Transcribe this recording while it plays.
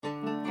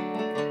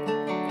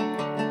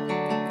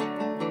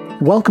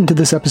Welcome to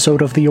this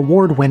episode of the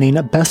award-winning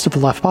Best of the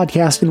Left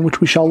podcast, in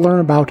which we shall learn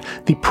about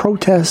the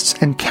protests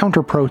and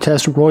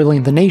counter-protests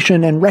roiling the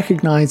nation and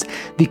recognize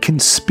the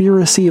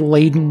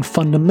conspiracy-laden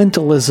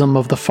fundamentalism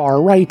of the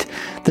far right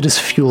that is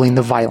fueling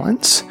the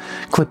violence.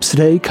 Clips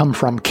today come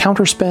from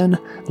Counterspin,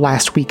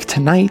 Last Week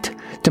Tonight,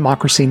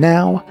 Democracy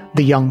Now!,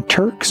 The Young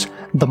Turks,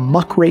 the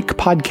Muckrake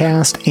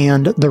podcast,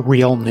 and The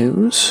Real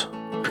News.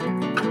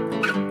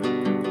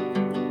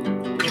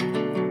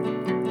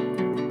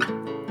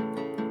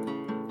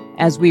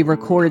 As we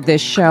record this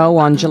show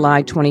on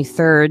July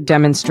 23rd,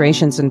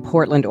 demonstrations in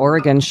Portland,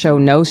 Oregon show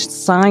no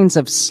signs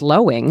of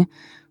slowing.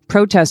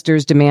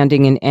 Protesters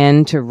demanding an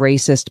end to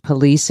racist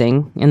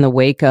policing in the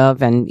wake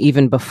of and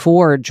even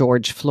before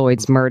George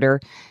Floyd's murder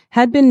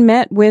had been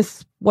met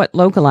with what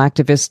local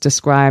activists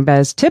describe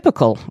as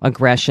typical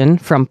aggression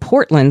from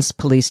Portland's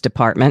police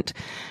department,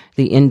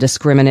 the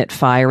indiscriminate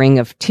firing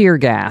of tear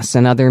gas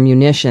and other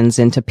munitions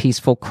into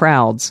peaceful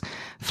crowds,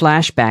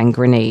 flashbang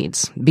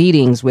grenades,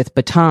 beatings with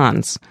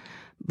batons.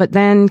 But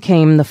then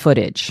came the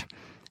footage.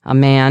 A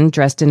man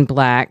dressed in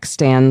black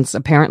stands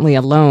apparently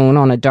alone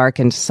on a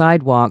darkened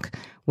sidewalk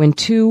when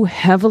two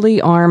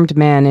heavily armed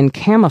men in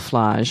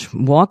camouflage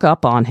walk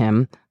up on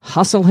him,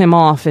 hustle him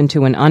off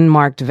into an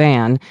unmarked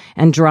van,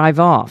 and drive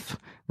off,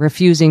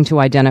 refusing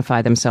to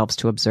identify themselves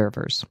to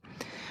observers.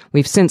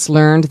 We've since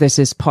learned this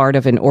is part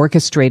of an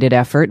orchestrated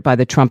effort by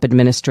the Trump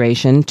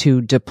administration to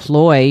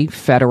deploy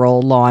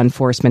federal law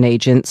enforcement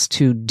agents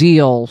to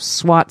deal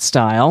SWAT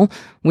style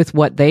with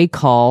what they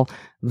call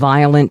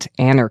violent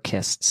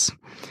anarchists.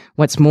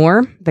 What's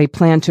more, they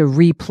plan to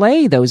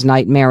replay those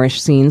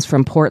nightmarish scenes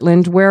from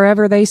Portland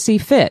wherever they see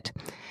fit.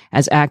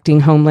 As acting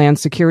Homeland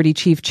Security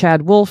Chief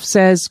Chad Wolf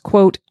says,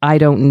 quote, "I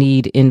don't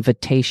need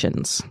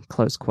invitations,"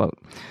 close quote.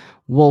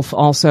 Wolf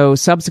also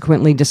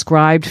subsequently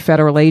described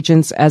federal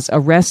agents as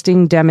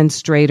arresting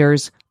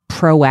demonstrators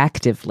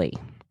proactively.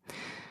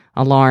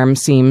 Alarm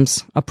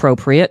seems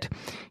appropriate.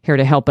 Here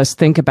to help us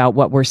think about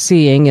what we're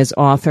seeing is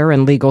author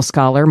and legal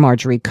scholar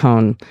Marjorie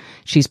Cohn.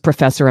 She's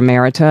professor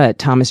emerita at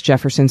Thomas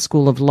Jefferson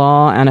School of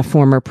Law and a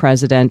former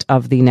president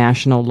of the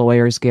National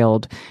Lawyers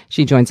Guild.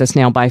 She joins us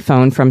now by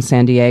phone from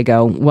San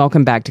Diego.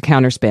 Welcome back to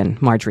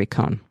Counterspin, Marjorie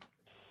Cohn.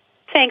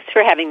 Thanks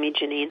for having me,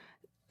 Janine.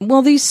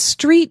 Well, these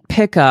street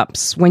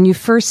pickups, when you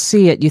first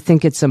see it, you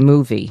think it's a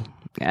movie.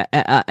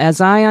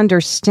 As I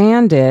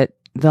understand it,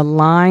 the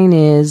line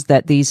is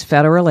that these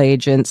federal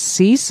agents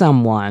see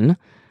someone,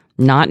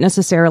 not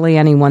necessarily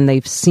anyone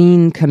they've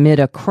seen commit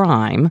a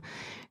crime.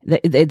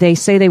 They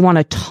say they want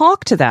to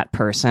talk to that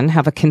person,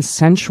 have a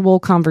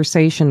consensual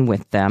conversation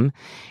with them,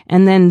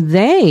 and then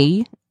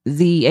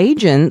the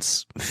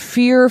agents,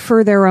 fear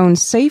for their own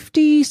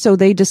safety, so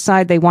they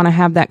decide they want to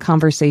have that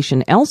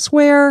conversation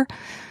elsewhere,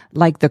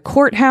 like the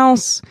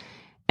courthouse,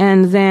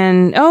 and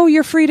then, oh,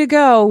 you're free to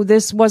go.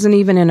 This wasn't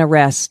even an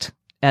arrest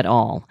at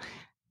all.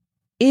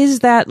 Is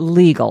that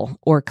legal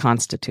or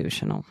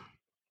constitutional?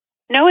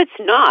 No, it's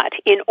not.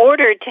 In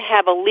order to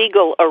have a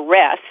legal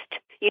arrest,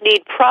 you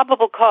need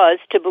probable cause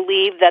to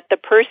believe that the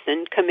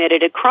person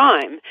committed a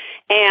crime.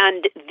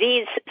 And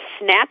these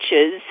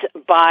snatches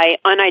by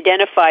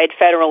unidentified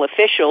federal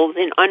officials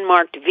in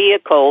unmarked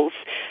vehicles,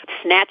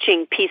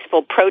 snatching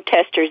peaceful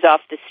protesters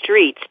off the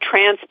streets,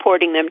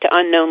 transporting them to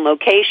unknown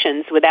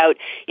locations without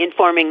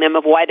informing them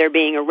of why they're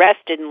being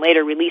arrested and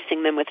later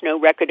releasing them with no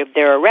record of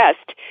their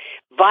arrest,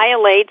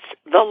 violates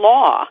the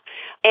law.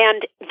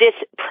 And this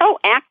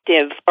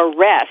proactive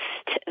arrest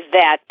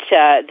that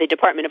the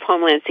Department of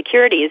Homeland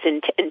Security is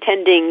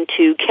intending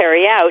to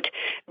carry out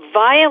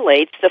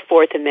violates the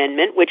Fourth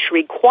Amendment, which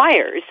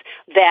requires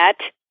that,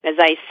 as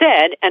I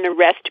said, an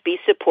arrest be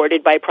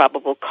supported by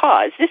probable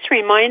cause. This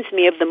reminds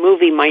me of the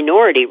movie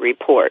Minority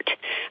Report,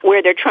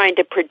 where they're trying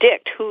to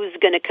predict who's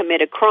going to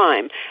commit a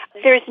crime.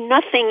 There's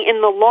nothing in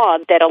the law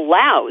that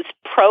allows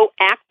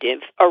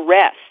proactive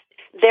arrest.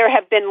 There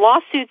have been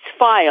lawsuits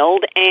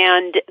filed,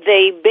 and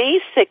they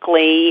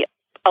basically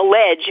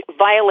allege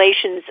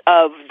violations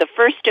of the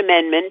First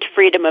Amendment,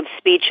 freedom of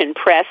speech and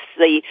press,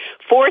 the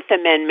Fourth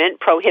Amendment,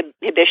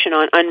 prohibition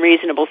on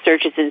unreasonable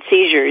searches and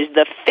seizures,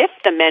 the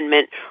Fifth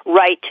Amendment,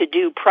 right to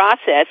due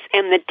process,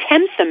 and the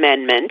 10th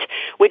Amendment,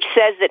 which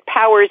says that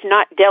powers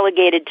not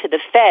delegated to the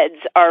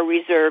feds are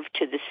reserved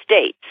to the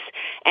states.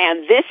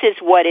 And this is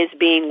what is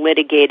being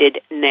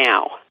litigated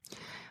now.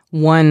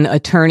 One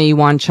attorney,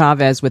 Juan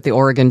Chavez with the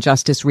Oregon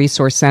Justice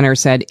Resource Center,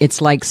 said it's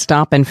like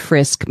stop and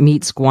frisk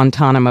meets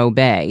Guantanamo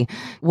Bay.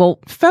 Well,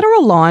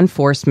 federal law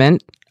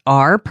enforcement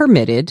are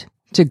permitted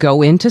to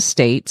go into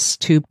states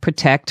to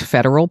protect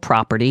federal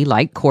property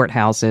like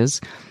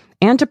courthouses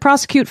and to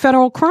prosecute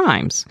federal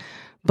crimes.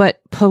 But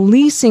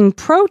policing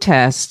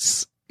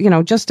protests,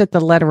 just at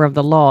the letter of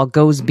the law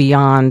goes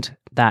beyond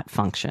that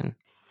function.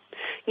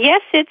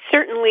 Yes, it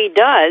certainly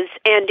does.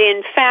 And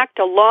in fact,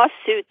 a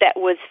lawsuit that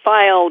was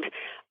filed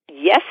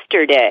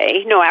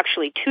yesterday, no,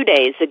 actually 2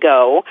 days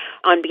ago,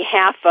 on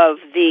behalf of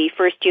the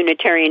First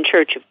Unitarian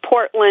Church of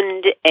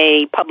Portland,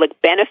 a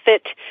public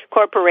benefit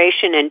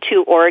corporation, and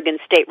 2 Oregon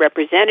state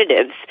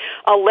representatives,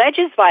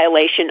 alleges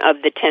violation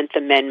of the 10th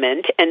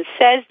Amendment and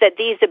says that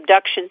these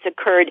abductions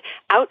occurred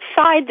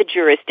outside the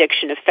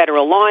jurisdiction of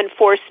federal law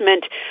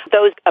enforcement.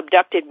 Those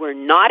abducted were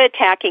not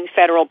attacking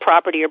federal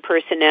property or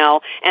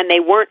personnel, and they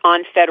weren't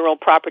on federal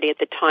property at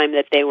the time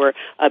that they were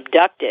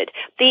abducted.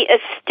 The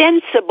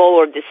ostensible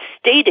or the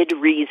stated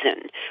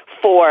reason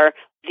for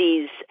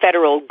these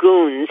federal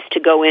goons to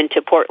go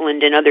into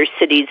Portland and other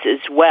cities as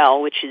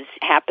well, which is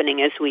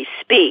happening as we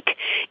speak,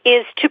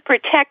 is to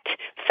protect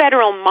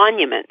federal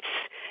monuments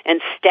and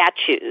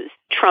statues.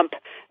 Trump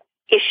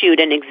issued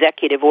an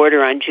executive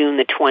order on June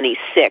the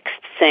 26th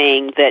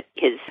saying that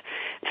his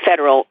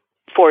federal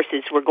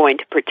forces were going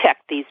to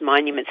protect these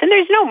monuments. And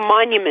there's no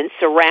monuments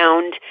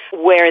around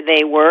where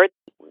they were.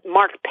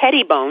 Mark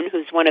Pettibone,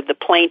 who's one of the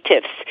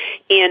plaintiffs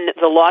in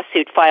the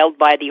lawsuit filed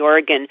by the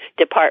Oregon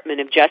Department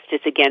of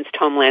Justice against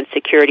Homeland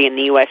Security and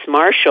the U.S.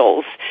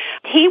 Marshals,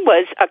 he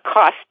was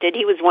accosted.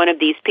 He was one of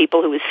these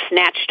people who was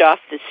snatched off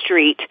the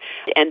street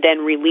and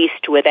then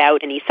released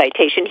without any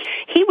citation.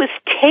 He was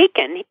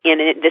taken in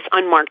this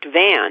unmarked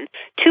van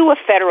to a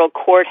federal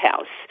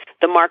courthouse,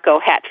 the Marco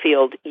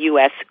Hatfield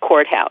U.S.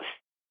 Courthouse.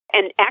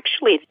 And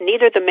actually,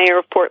 neither the mayor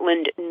of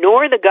Portland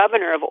nor the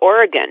governor of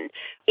Oregon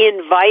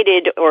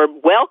invited or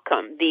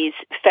welcomed these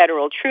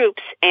federal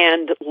troops.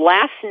 And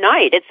last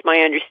night, it's my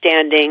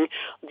understanding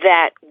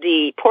that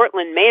the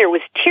Portland mayor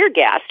was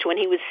tear-gassed when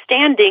he was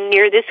standing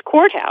near this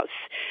courthouse,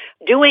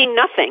 doing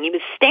nothing. He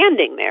was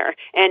standing there,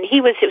 and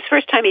it was the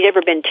first time he'd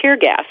ever been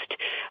tear-gassed.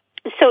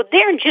 So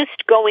they're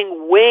just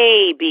going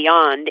way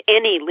beyond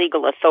any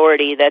legal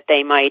authority that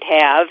they might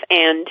have.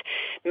 And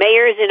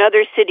mayors in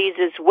other cities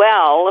as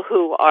well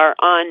who are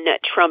on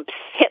Trump's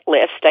hit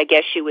list, I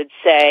guess you would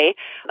say,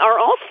 are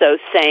also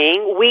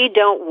saying we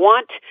don't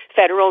want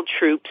federal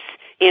troops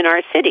in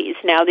our cities.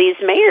 Now, these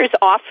mayors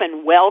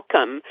often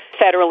welcome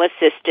federal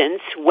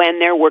assistance when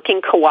they're working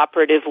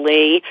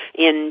cooperatively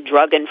in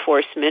drug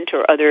enforcement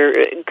or other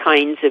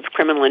kinds of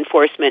criminal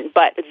enforcement,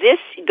 but this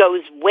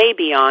goes way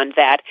beyond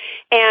that,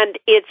 and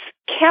it's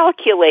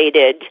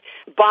calculated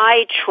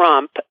by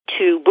Trump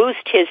to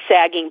boost his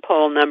sagging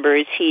poll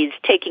numbers. He's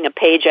taking a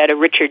page out of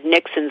Richard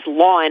Nixon's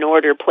Law and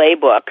Order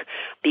playbook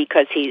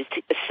because he's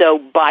so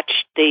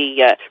botched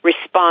the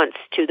response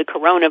to the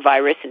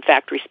coronavirus, in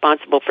fact,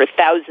 responsible for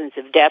thousands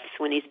of deaths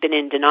when he's been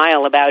in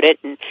denial about it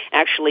and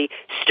actually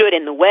stood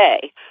in the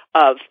way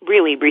of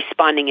really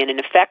responding in an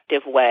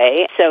effective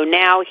way. So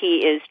now he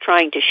is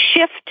trying to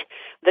shift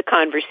the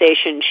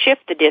conversation,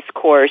 shift the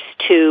discourse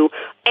to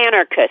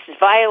anarchists,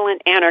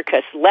 violent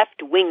anarchists,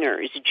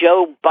 left-wingers.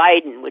 Joe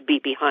Biden would be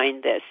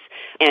behind this.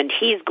 And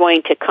he's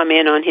going to come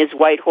in on his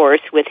white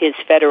horse with his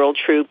federal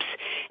troops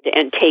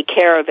and take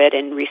care of it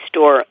and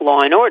restore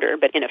law and order.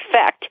 But in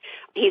effect,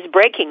 he's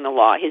breaking the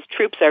law. His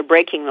troops are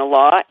breaking the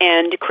law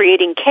and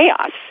creating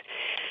chaos.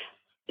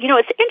 You know,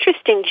 it's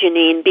interesting,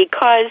 Janine,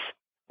 because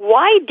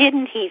why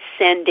didn't he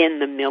send in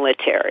the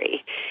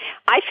military?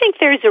 I think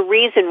there's a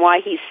reason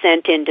why he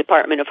sent in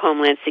Department of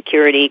Homeland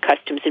Security,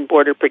 Customs and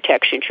Border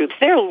Protection troops.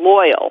 They're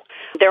loyal.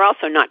 They're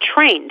also not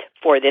trained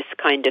for this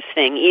kind of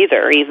thing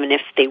either, even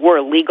if they were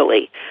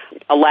legally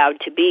allowed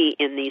to be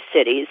in these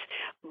cities.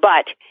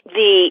 But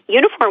the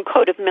Uniform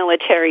Code of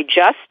Military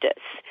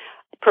Justice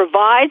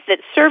provides that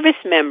service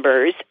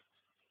members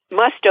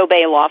must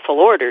obey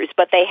lawful orders,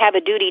 but they have a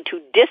duty to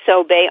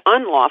disobey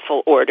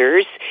unlawful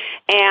orders.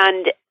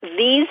 And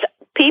these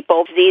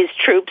people, these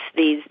troops,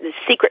 the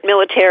secret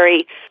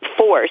military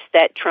force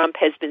that Trump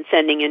has been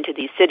sending into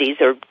these cities,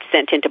 or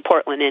sent into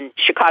Portland, and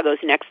Chicago's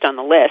next on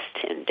the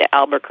list, and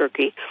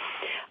Albuquerque,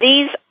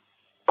 these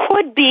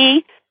could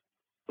be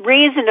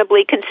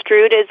reasonably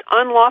construed as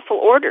unlawful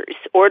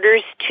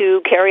orders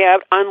to carry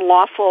out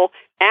unlawful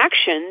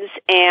actions,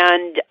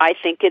 and I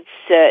think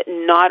it's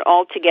not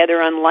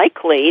altogether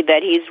unlikely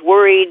that he's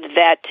worried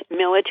that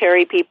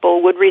military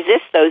people would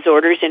resist those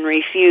orders and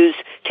refuse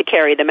to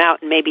carry them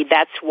out, and maybe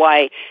that's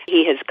why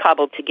he has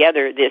cobbled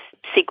together this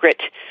secret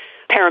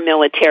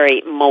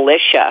paramilitary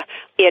militia.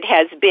 It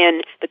has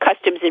been the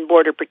Customs and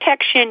Border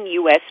Protection,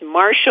 U.S.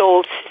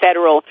 Marshals,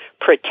 Federal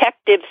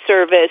Protective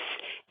Service,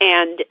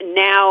 and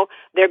now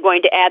they're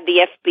going to add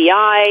the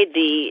FBI,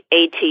 the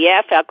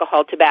ATF,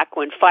 Alcohol,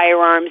 Tobacco, and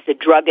Firearms, the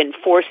Drug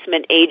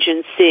Enforcement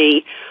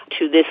Agency,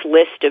 to this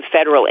list of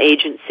federal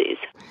agencies.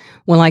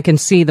 Well, I can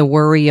see the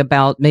worry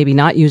about maybe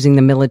not using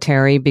the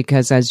military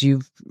because, as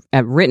you've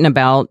written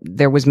about,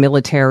 there was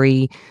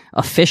military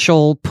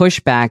official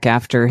pushback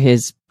after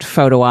his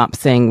photo op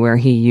thing where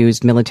he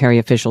used military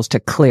officials to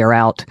clear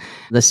out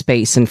the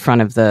space in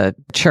front of the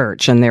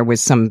church. And there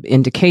was some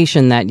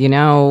indication that, you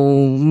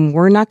know,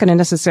 we're not going to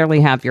necessarily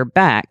have your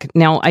back.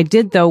 Now, I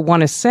did, though,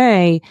 want to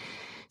say,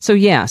 so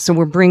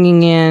we're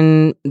bringing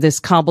in this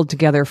cobbled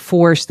together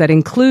force that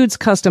includes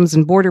Customs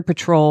and Border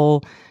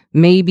Patrol,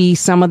 maybe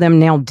some of them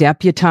now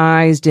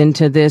deputized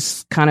into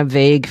this kind of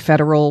vague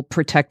federal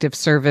protective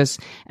service.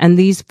 And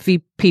these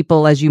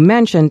people, as you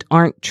mentioned,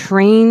 aren't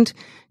trained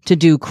to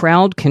do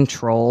crowd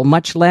control,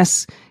 much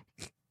less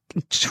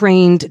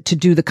trained to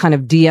do the kind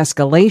of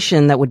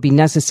de-escalation that would be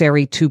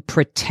necessary to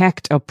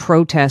protect a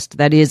protest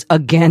that is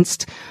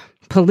against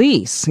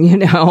police,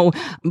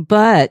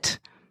 But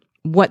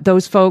what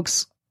those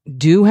folks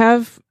do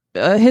have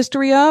a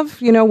history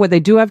of, what they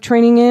do have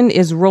training in,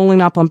 is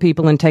rolling up on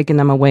people and taking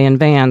them away in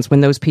vans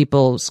when those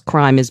people's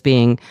crime is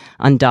being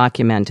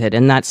undocumented.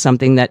 And that's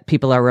something that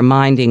people are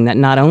reminding, that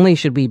not only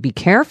should we be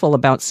careful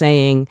about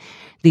saying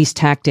these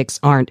tactics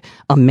aren't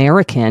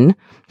American,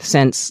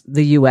 since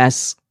the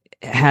U.S.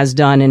 has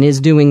done and is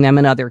doing them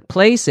in other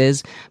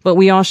places, but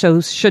we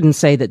also shouldn't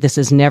say that this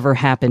has never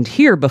happened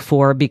here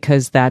before,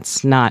 because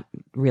that's not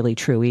really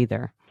true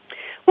either.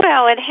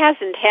 Well, it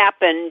hasn't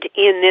happened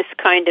in this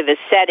kind of a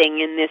setting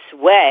in this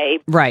way.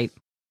 Right.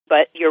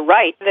 But you're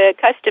right. The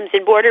Customs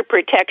and Border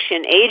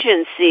Protection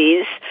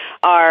agencies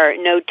are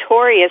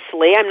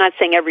notoriously, I'm not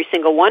saying every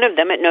single one of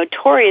them, but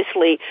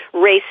notoriously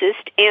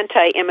racist,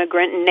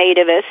 anti-immigrant,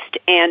 nativist,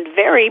 and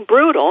very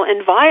brutal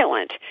and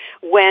violent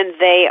when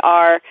they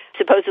are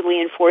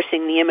supposedly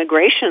enforcing the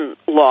immigration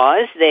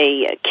laws.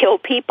 They kill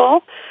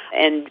people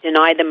and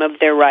deny them of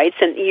their rights.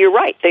 And you're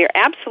right, they are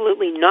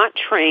absolutely not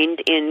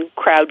trained in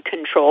crowd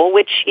control,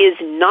 which is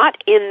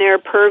not in their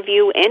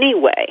purview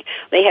anyway.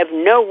 They have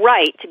no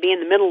right to be in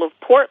the middle of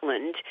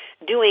Portland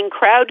doing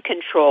crowd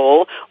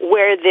control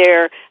where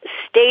their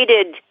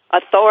stated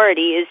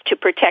authority is to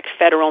protect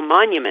federal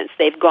monuments.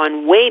 They've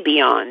gone way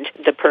beyond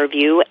the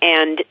purview,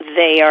 and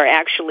they are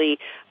actually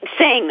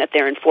saying that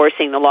they're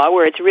enforcing the law,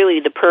 where it's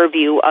really the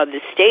purview of the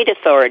state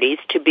authorities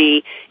to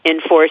be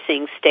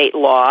enforcing state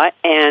law.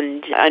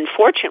 And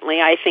unfortunately,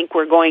 I think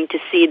we're going to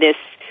see this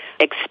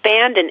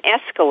expand and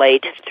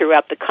escalate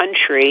throughout the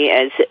country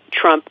as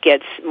Trump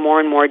gets more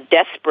and more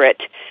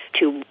desperate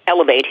to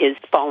elevate his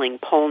falling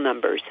poll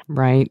numbers.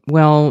 Right.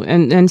 Well,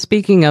 and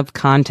speaking of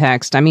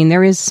context, I mean,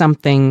 there is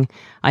something,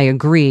 I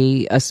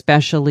agree,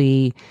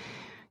 especially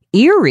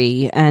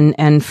eerie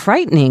and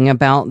frightening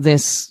about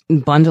this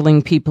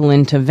bundling people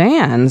into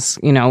vans,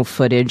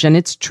 footage. And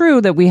it's true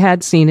that we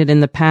had seen it in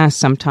the past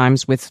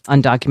sometimes with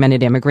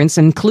undocumented immigrants,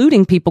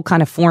 including people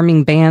kind of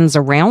forming bands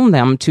around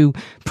them to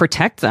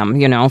protect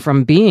them,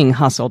 from being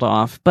hustled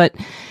off. But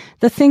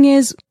the thing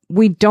is,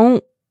 we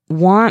don't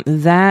want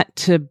that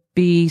to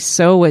be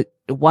so,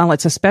 while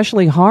it's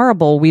especially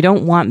horrible, we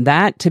don't want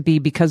that to be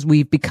because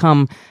we've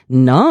become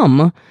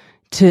numb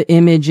to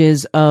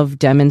images of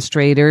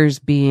demonstrators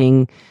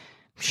being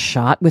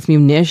shot with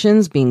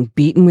munitions, being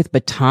beaten with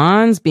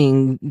batons,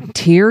 being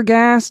tear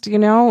gassed,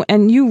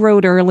 And you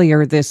wrote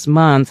earlier this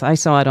month, I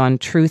saw it on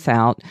Truth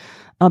Out,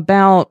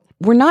 about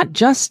we're not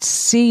just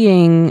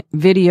seeing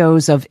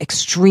videos of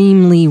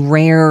extremely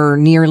rare,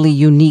 nearly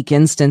unique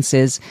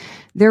instances.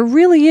 There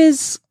really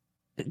is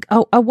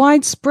a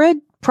widespread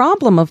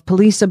problem of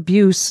police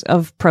abuse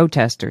of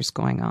protesters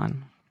going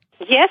on.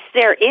 Yes,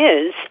 there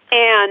is,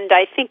 and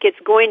I think it's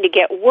going to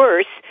get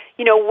worse.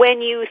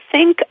 When you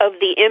think of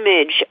the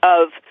image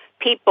of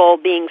people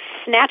being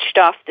snatched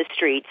off the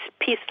streets,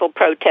 peaceful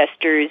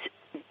protesters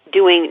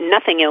doing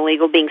nothing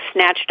illegal, being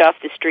snatched off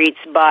the streets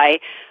by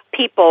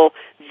people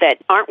that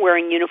aren't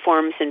wearing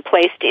uniforms and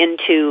placed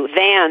into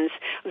vans,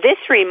 this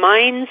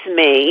reminds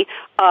me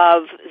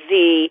of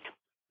the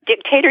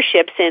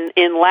dictatorships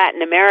in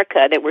Latin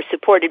America that were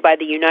supported by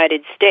the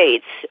United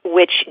States,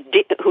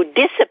 who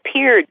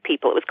disappeared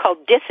people. It was called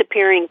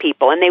disappearing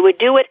people, and they would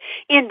do it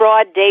in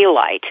broad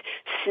daylight,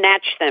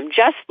 snatch them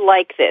just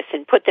like this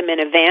and put them in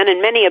a van,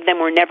 and many of them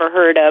were never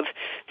heard of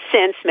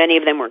since. Many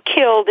of them were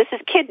killed. This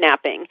is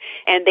kidnapping,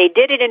 and they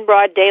did it in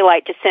broad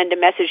daylight to send a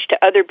message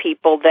to other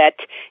people that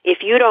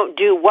if you don't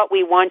do what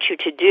we want you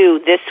to do,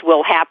 this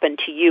will happen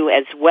to you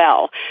as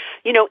well.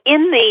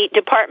 In the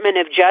Department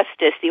of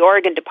Justice, the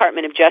Oregon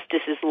Department of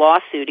Justice's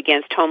lawsuit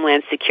against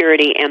Homeland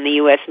Security and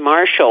the U.S.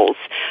 Marshals,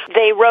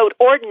 they wrote,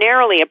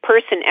 ordinarily a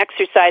person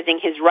exercising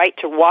his right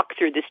to walk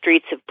through the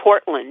streets of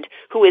Portland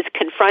who is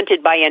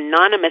confronted by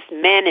anonymous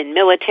men in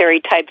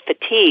military-type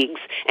fatigues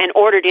and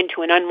ordered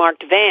into an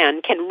unmarked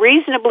van can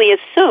reasonably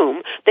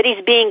assume that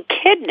he's being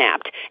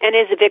kidnapped and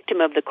is a victim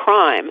of the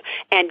crime.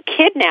 And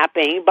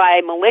kidnapping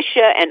by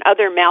militia and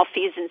other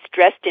malfeasants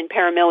dressed in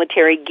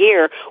paramilitary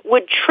gear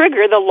would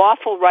trigger the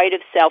lawful right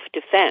of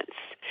self-defense.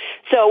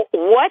 So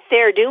what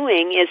they're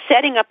doing is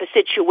setting up a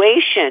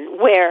situation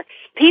where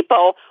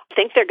people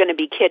think they're going to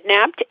be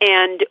kidnapped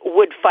and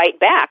would fight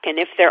back. And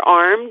if they're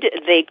armed,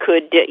 they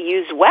could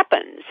use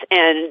weapons.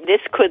 And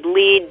this could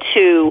lead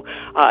to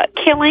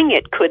killing.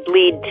 It could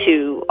lead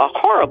to a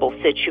horrible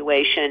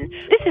situation.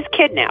 This is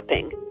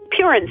kidnapping,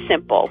 pure and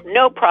simple.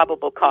 No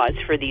probable cause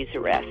for these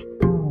arrests.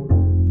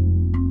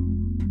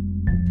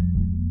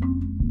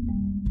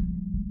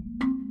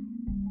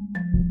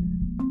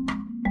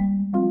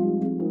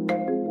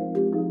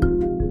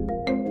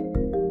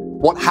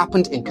 what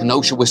happened in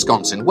Kenosha,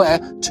 Wisconsin, where,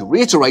 to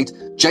reiterate,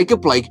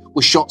 Jacob Blake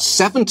was shot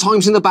 7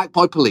 times in the back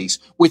by police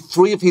with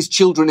 3 of his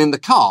children in the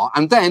car.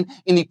 And then,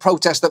 in the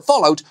protest that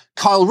followed,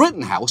 Kyle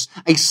Rittenhouse,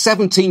 a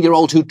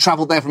 17-year-old who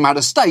travelled there from out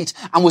of state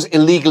and was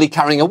illegally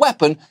carrying a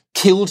weapon,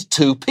 killed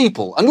 2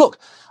 people. And look,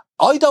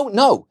 I don't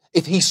know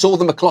if he saw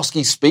the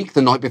McCloskeys speak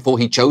the night before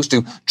he chose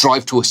to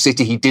drive to a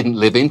city he didn't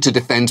live in to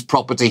defend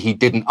property he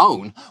didn't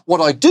own. What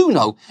I do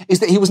know is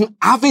that he was an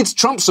avid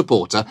Trump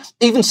supporter,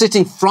 even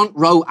sitting front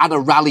row at a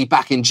rally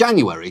back in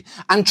January.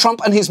 And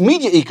Trump and his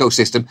media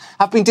ecosystem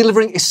have been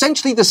delivering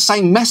essentially the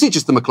same message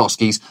as the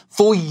McCloskeys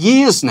for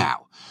years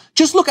now.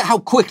 Just look at how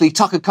quickly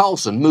Tucker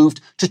Carlson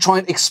moved to try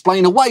and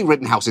explain away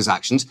Rittenhouse's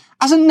actions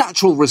as a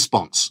natural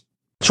response.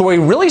 So are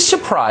we really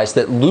surprised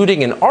that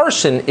looting and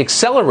arson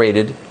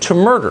accelerated to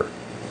murder?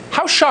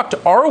 How shocked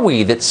are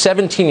we that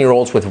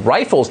 17-year-olds with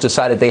rifles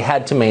decided they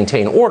had to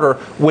maintain order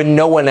when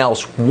no one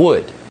else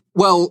would?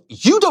 Well,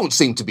 you don't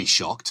seem to be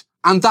shocked,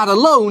 and that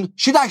alone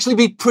should actually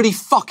be pretty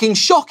fucking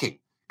shocking.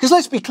 Because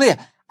let's be clear,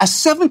 a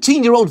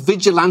 17-year-old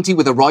vigilante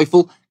with a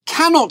rifle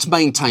cannot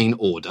maintain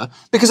order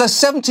because a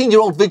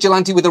 17-year-old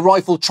vigilante with a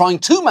rifle trying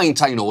to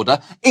maintain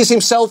order is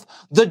himself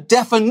the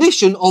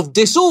definition of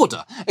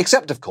disorder.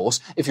 Except, of course,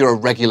 if you're a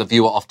regular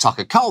viewer of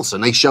Tucker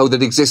Carlson, a show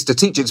that exists to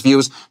teach its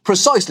viewers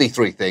precisely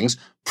 3 things: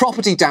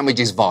 property damage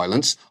is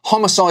violence,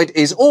 homicide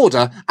is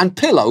order, and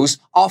pillows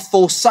are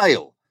for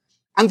sale.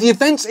 And the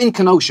events in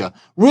Kenosha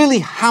really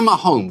hammer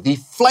home the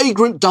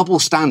flagrant double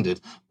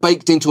standard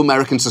baked into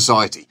American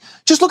society.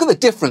 Just look at the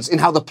difference in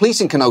how the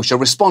police in Kenosha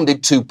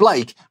responded to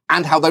Blake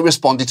and how they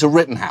responded to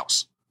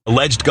Rittenhouse.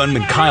 Alleged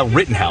gunman Kyle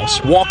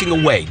Rittenhouse walking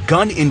away,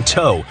 gun in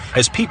tow,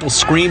 as people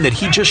scream that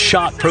he just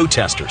shot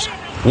protesters.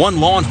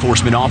 One law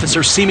enforcement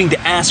officer seeming to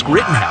ask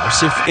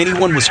Rittenhouse if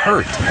anyone was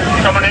hurt.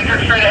 Someone injured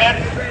straight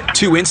ahead?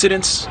 2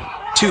 incidents,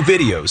 2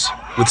 videos,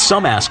 with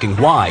some asking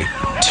why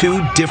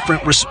 2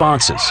 different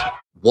responses.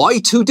 Why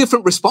 2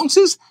 different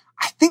responses?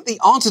 I think the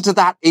answer to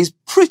that is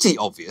pretty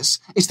obvious.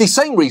 It's the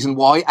same reason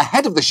why,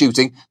 ahead of the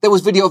shooting, there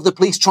was video of the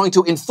police trying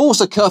to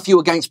enforce a curfew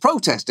against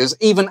protesters,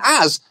 even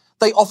as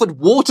they offered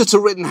water to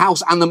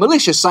Rittenhouse and the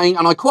militia, saying,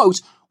 and I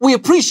quote, "We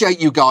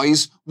appreciate you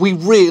guys, we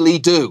really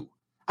do."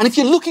 And if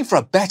you're looking for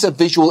a better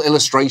visual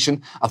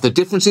illustration of the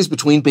differences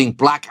between being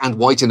black and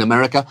white in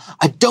America,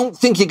 I don't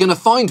think you're going to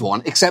find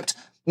one, except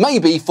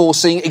maybe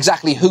foreseeing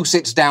exactly who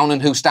sits down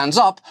and who stands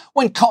up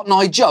when Cotton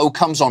Eye Joe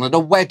comes on at a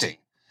wedding.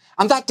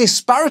 And that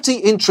disparity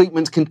in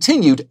treatment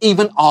continued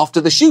even after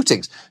the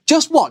shootings.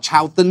 Just watch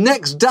how the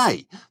next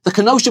day, the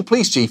Kenosha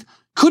police chief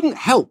couldn't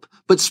help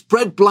but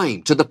spread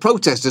blame to the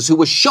protesters who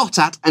were shot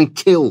at and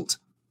killed.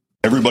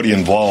 Everybody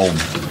involved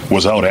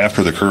was out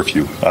after the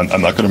curfew.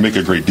 I'm not going to make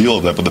a great deal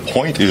of that, but the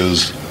point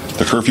is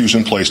the curfew's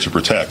in place to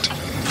protect.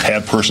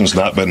 Had persons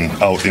not been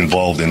out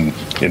involved in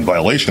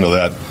violation of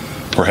that,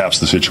 perhaps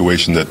the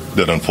situation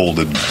that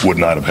unfolded would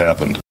not have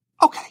happened.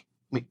 Okay.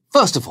 I mean,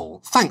 first of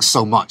all, thanks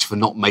so much for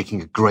not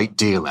making a great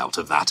deal out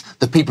of that.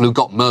 The people who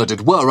got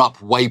murdered were up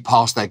way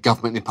past their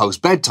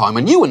government-imposed bedtime,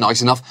 and you were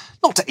nice enough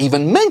not to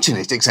even mention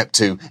it, except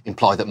to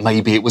imply that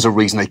maybe it was a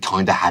reason they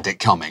kind of had it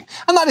coming.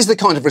 And that is the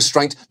kind of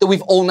restraint that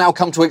we've all now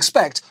come to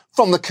expect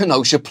from the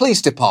Kenosha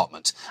Police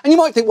Department. And you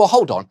might think, well,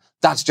 hold on,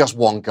 that's just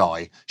one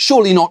guy.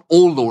 Surely not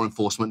all law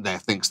enforcement there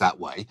thinks that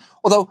way.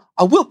 Although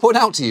I will point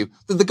out to you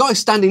that the guy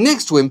standing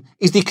next to him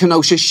is the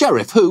Kenosha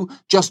sheriff who,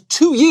 just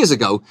 2 years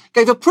ago,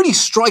 gave a pretty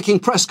striking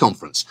press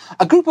conference.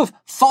 A group of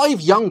 5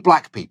 young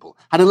black people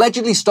had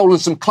allegedly stolen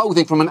some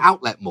clothing from an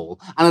outlet mall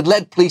and had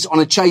led police on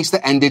a chase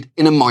that ended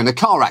in a minor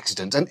car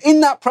accident. And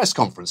in that press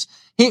conference,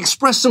 he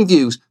expressed some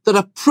views that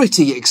are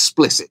pretty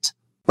explicit.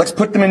 Let's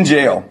put them in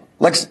jail.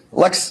 Let's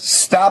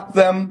stop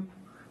them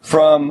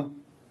from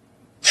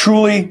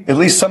truly, at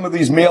least some of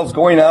these males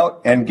going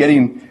out and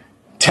getting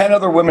 10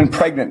 other women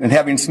pregnant and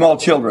having small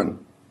children.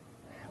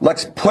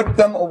 Let's put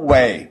them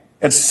away.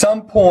 At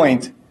some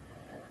point,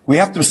 we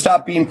have to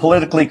stop being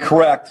politically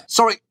correct.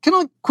 Sorry, can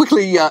I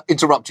quickly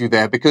interrupt you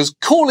there? Because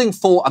calling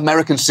for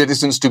American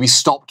citizens to be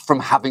stopped from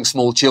having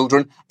small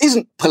children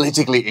isn't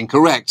politically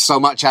incorrect so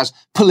much as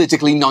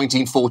politically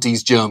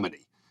 1940s Germany.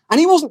 And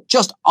he wasn't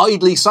just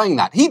idly saying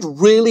that. He'd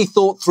really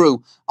thought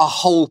through a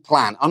whole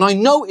plan. And I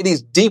know it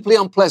is deeply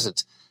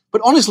unpleasant, but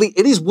honestly,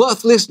 it is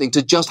worth listening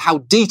to just how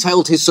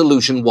detailed his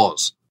solution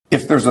was.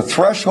 If there's a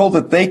threshold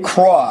that they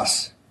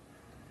cross,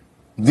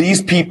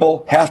 these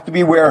people have to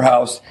be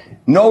warehoused.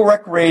 No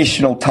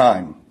recreational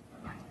time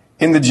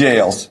in the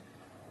jails.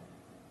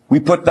 We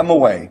put them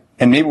away.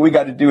 And maybe what we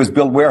got to do is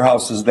build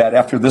warehouses that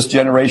after this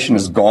generation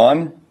is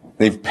gone,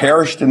 they've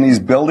perished in these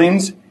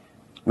buildings,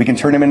 we can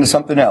turn them into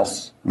something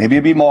else. Maybe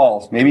it'd be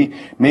malls. Maybe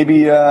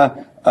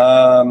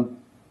Amazon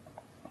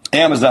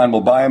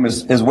will buy them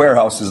as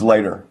warehouses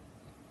later.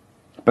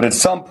 But at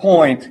some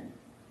point,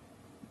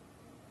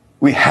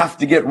 we have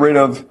to get rid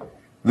of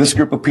this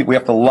group of people. We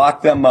have to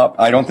lock them up.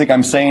 I don't think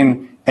I'm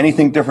saying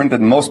anything different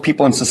than most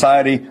people in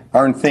society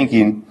aren't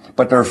thinking,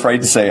 but they're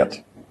afraid to say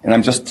it. And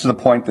I'm just to the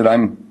point that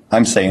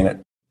I'm saying it.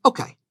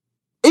 Okay.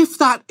 If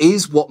that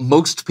is what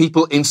most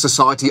people in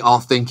society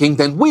are thinking,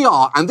 then we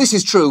are, and this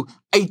is true,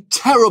 A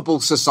terrible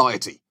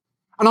society.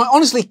 And I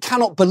honestly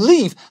cannot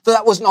believe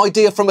that was an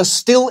idea from a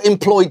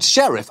still-employed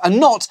sheriff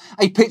and not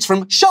a pitch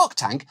from Shark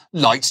Tank,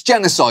 Lights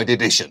Genocide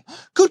Edition.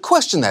 Good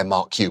question there,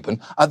 Mark Cuban.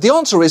 The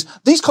answer is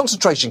these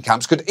concentration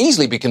camps could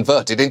easily be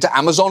converted into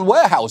Amazon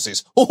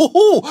warehouses.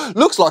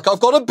 Looks like I've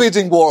got a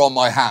bidding war on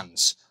my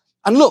hands.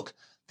 And look,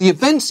 the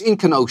events in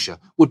Kenosha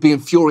would be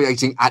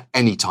infuriating at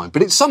any time,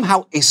 but it's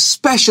somehow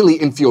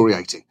especially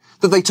infuriating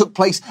that they took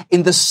place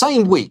in the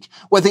same week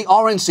where the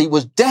RNC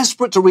was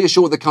desperate to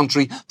reassure the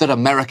country that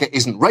America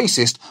isn't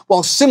racist,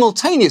 while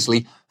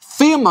simultaneously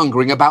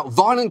fear-mongering about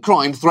violent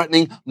crime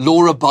threatening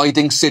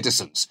law-abiding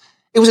citizens.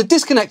 It was a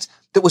disconnect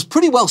that was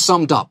pretty well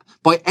summed up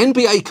by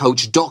NBA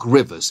coach Doc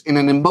Rivers in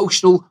an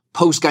emotional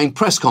post-game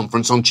press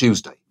conference on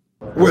Tuesday.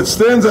 What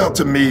stands out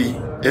to me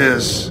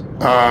is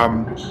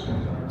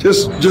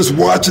just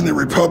watching the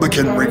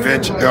Republican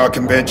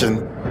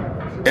convention,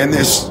 and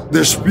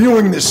they're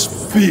spewing this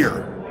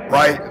fear.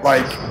 Right?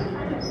 Like,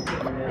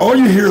 all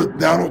you hear is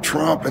Donald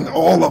Trump and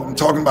all of them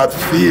talking about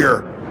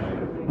fear.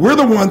 We're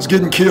the ones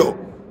getting killed.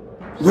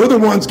 We're the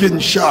ones getting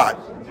shot.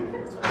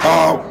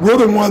 We're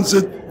the ones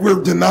that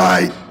we're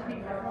denied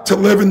to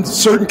live in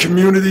certain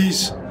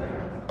communities.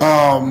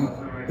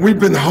 We've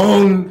been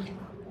hung.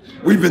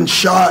 We've been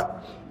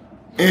shot.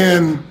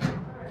 And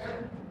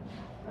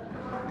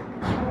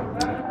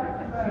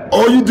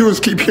all you do is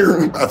keep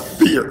hearing about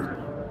fear.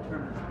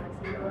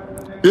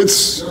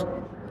 It's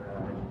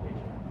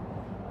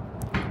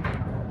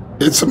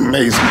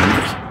amazing to me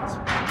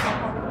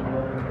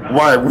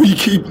why we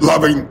keep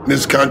loving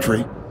this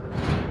country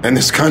and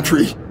this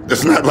country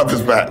does not love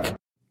us back.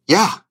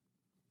 Yeah,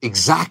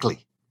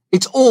 exactly.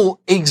 It's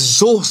all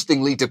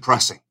exhaustingly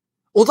depressing.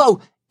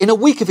 Although, in a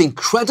week of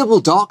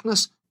incredible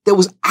darkness, there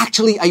was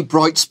actually a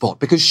bright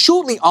spot because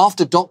shortly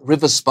after Doc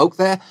Rivers spoke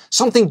there,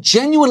 something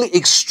genuinely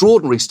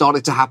extraordinary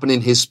started to happen in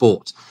his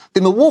sport. The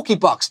Milwaukee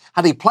Bucks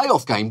had a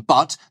playoff game,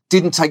 but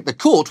didn't take the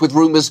court with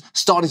rumors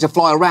starting to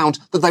fly around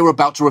that they were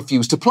about to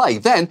refuse to play.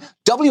 Then,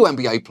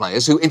 WNBA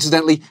players, who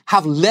incidentally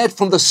have led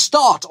from the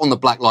start on the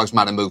Black Lives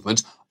Matter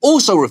movement,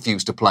 also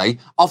refused to play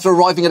after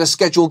arriving at a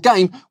scheduled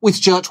game with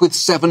shirts with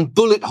 7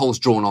 bullet holes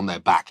drawn on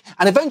their back.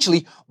 And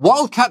eventually,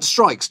 wildcat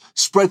strikes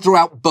spread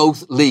throughout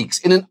both leagues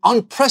in an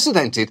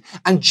unprecedented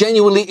and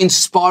genuinely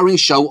inspiring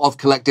show of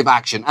collective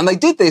action. And they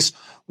did this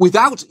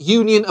without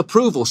union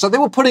approval. So they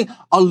were putting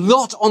a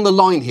lot on the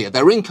line here,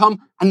 their income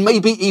and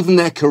maybe even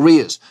their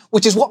careers,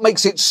 which is what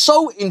makes it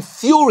so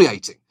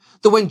infuriating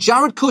that when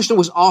Jared Kushner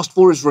was asked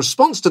for his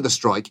response to the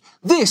strike,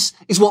 this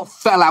is what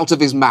fell out of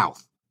his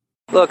mouth.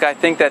 Look, I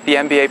think that the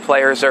NBA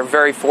players are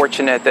very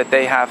fortunate that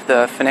they have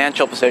the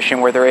financial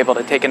position where they're able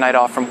to take a night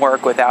off from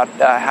work without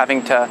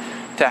having to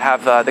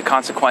have the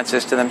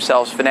consequences to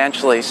themselves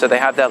financially. So they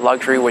have that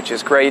luxury, which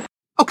is great.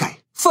 Okay,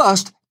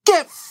 first,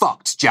 get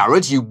fucked,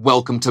 Jared, you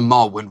welcome to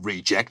Marwin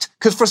reject.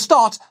 Because for a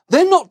start,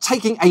 they're not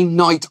taking a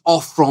night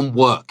off from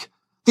work.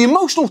 The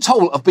emotional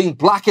toll of being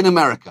black in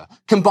America,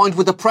 combined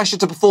with the pressure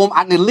to perform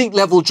at an elite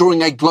level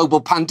during a global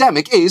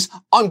pandemic is,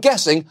 I'm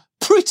guessing,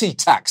 pretty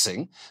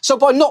taxing. So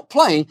by not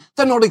playing,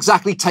 they're not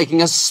exactly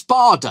taking a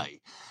spa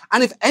day.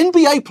 And if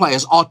NBA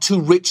players are too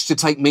rich to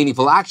take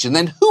meaningful action,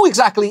 then who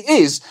exactly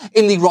is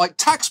in the right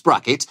tax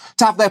bracket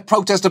to have their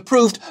protest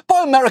approved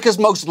by America's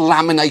most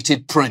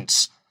laminated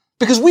prince?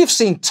 Because we've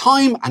seen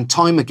time and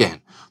time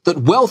again that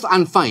wealth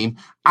and fame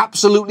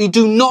absolutely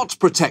do not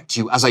protect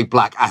you as a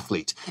black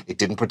athlete. It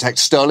didn't protect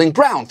Sterling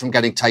Brown from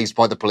getting tased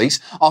by the police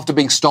after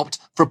being stopped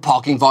for a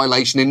parking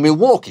violation in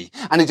Milwaukee.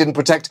 And it didn't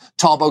protect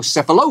Thabo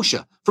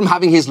Sefolosha from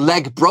having his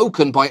leg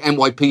broken by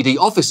NYPD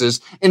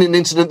officers in an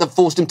incident that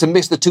forced him to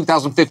miss the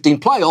 2015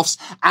 playoffs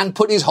and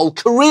put his whole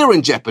career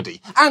in jeopardy.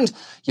 And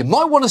you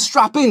might want to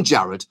strap in,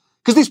 Jared,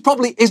 because this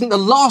probably isn't the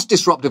last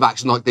disruptive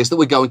action like this that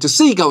we're going to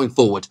see going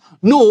forward,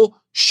 nor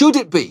should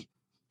it be,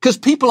 because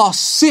people are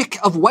sick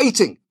of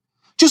waiting.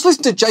 Just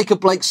listen to Jacob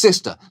Blake's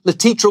sister,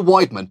 Letitra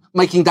Weidman,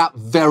 making that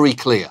very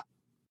clear.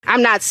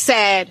 I'm not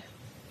sad.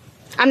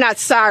 I'm not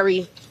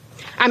sorry.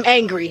 I'm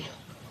angry.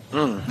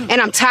 And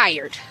I'm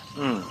tired.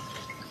 I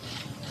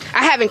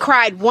haven't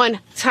cried one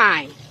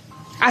time.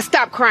 I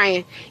stopped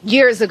crying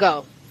years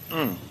ago.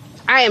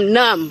 I am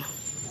numb.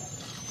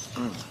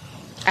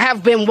 I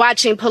have been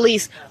watching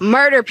police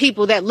murder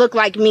people that look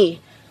like me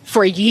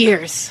for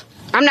years.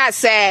 I'm not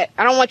sad.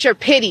 I don't want your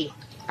pity.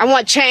 I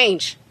want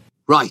change.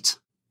 Right.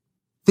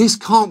 This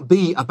can't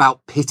be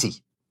about pity.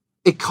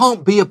 It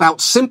can't be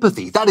about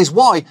sympathy. That is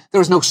why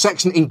there is no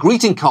section in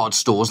greeting card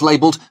stores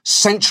labelled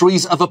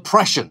Centuries of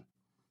Oppression.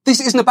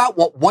 This isn't about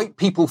what white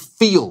people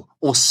feel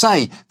or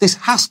say. This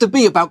has to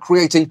be about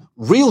creating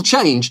real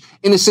change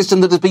in a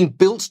system that has been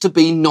built to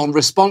be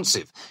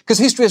non-responsive. Because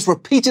history has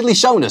repeatedly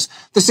shown us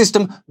the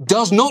system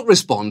does not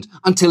respond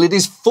until it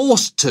is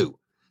forced to.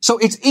 So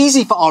it's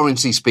easy for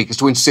RNC speakers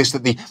to insist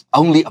that the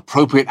only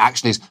appropriate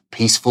action is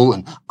peaceful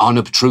and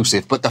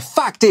unobtrusive. But the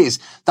fact is,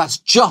 that's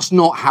just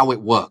not how it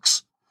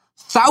works.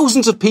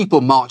 Thousands of people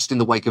marched in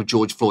the wake of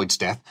George Floyd's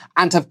death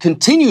and have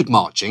continued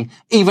marching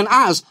even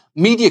as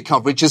media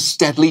coverage has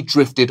steadily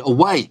drifted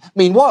away.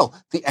 Meanwhile,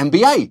 the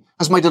NBA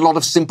has made a lot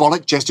of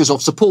symbolic gestures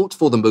of support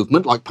for the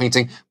movement, like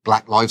painting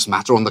Black Lives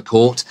Matter on the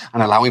court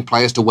and allowing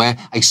players to wear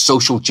a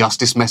social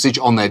justice message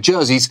on their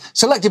jerseys,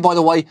 selected, by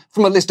the way,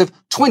 from a list of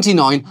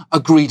 29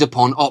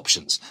 agreed-upon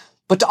options.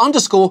 But to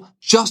underscore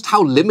just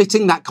how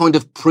limiting that kind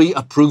of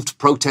pre-approved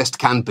protest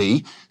can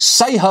be,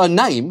 Say Her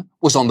Name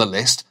was on the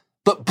list,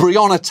 but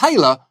Breonna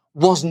Taylor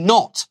was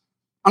not.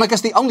 And I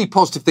guess the only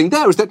positive thing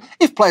there is that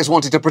if players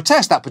wanted to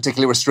protest that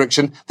particular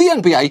restriction, the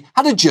NBA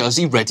had a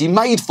jersey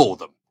ready-made for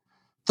them.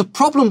 The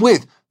problem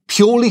with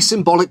purely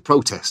symbolic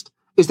protest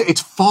is that it's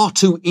far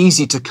too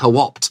easy to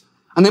co-opt.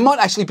 And there might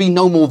actually be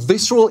no more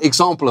visceral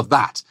example of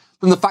that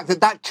than the fact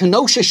that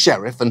Kenosha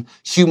sheriff and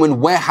human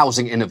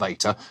warehousing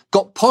innovator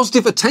got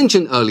positive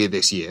attention earlier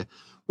this year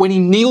when he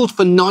kneeled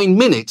for 9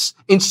 minutes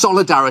in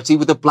solidarity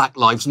with the Black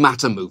Lives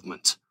Matter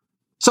movement.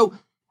 So,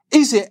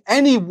 is it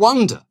any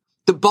wonder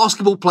that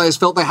basketball players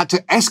felt they had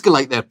to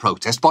escalate their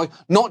protest by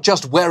not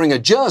just wearing a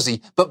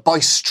jersey, but by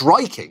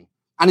striking,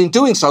 and in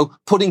doing so,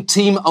 putting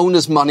team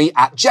owners' money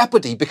at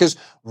jeopardy? Because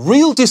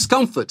real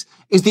discomfort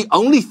is the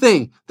only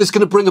thing that's going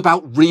to bring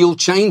about real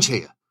change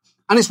here.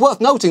 And it's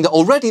worth noting that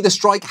already the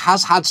strike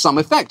has had some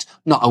effect.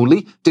 Not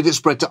only did it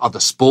spread to other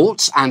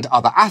sports and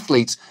other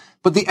athletes,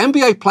 but the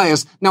NBA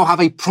players now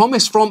have a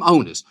promise from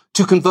owners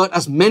to convert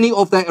as many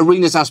of their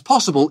arenas as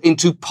possible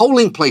into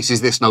polling places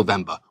this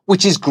November,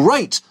 which is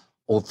great.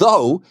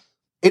 Although,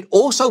 it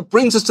also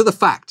brings us to the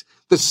fact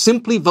that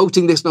simply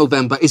voting this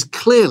November is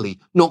clearly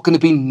not going to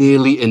be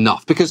nearly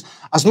enough. Because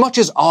as much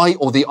as I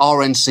or the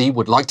RNC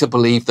would like to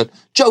believe that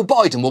Joe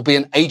Biden will be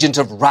an agent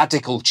of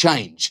radical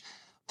change,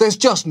 there's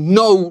just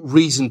no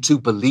reason to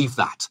believe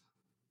that.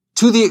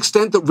 To the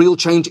extent that real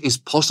change is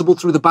possible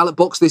through the ballot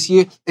box this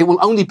year, it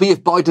will only be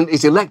if Biden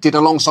is elected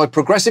alongside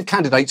progressive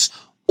candidates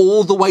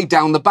all the way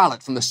down the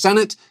ballot, from the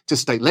Senate to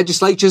state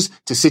legislatures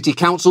to city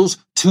councils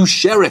to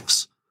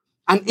sheriffs.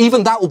 And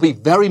even that will be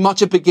very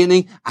much a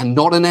beginning and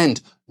not an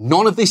end.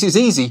 None of this is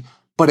easy,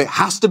 but it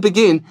has to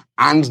begin,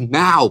 and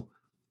now.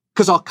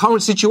 Because our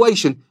current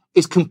situation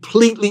is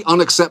completely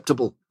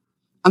unacceptable.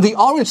 And the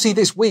RNC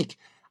this week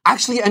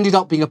actually ended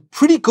up being a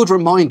pretty good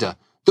reminder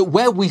that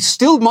where we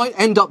still might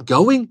end up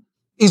going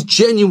is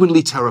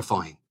genuinely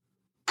terrifying.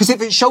 Because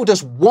if it showed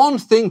us one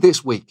thing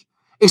this week,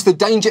 it's the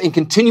danger in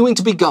continuing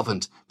to be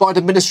governed by an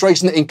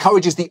administration that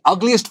encourages the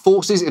ugliest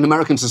forces in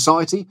American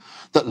society,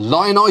 that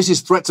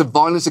lionizes threats of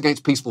violence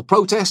against peaceful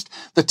protest,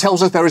 that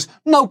tells us there is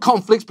no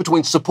conflict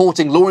between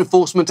supporting law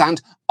enforcement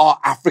and our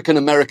African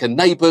American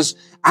neighbors,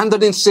 and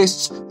that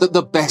insists that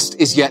the best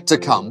is yet to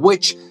come,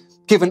 which,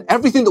 given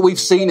everything that we've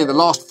seen in the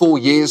last 4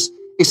 years,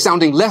 is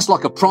sounding less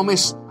like a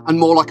promise and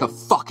more like a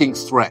fucking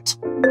threat.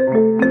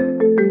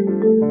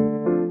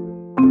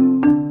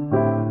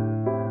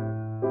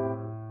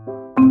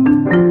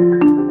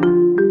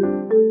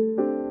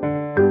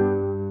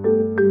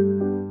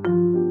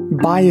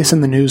 Bias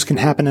in the news can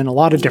happen in a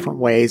lot of different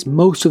ways,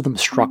 most of them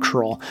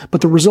structural,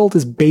 but the result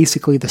is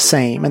basically the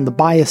same, and the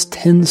bias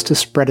tends to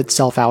spread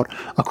itself out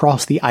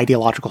across the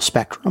ideological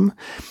spectrum.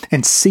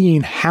 And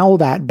seeing how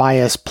that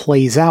bias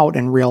plays out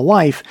in real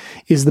life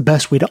is the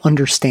best way to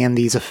understand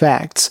these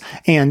effects,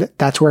 and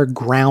that's where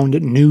Ground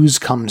News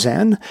comes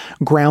in.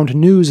 Ground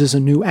News is a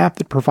new app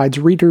that provides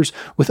readers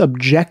with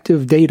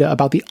objective data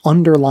about the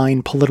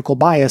underlying political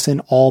bias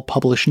in all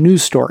published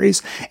news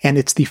stories, and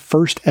it's the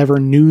first ever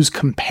news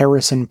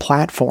comparison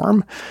platform.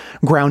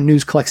 Ground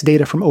News collects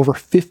data from over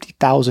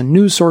 50,000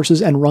 news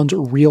sources and runs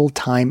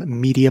real-time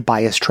media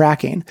bias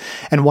tracking.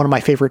 And one of my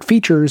favorite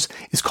features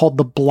is called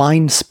the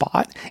blind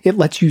spot. It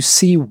lets you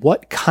see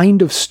what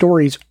kind of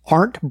stories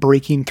aren't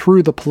breaking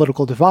through the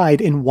political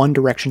divide in one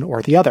direction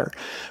or the other.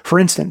 For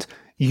instance,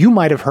 you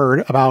might have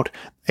heard about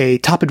a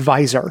top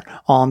advisor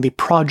on the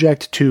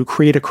project to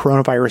create a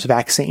coronavirus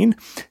vaccine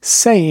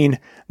saying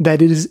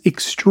that it is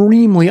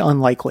extremely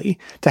unlikely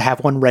to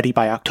have one ready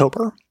by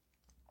October.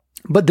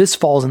 But this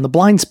falls in the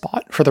blind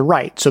spot for the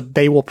right, so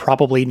they will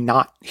probably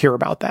not hear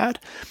about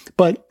that.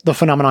 But the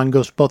phenomenon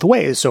goes both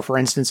ways. So, for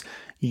instance,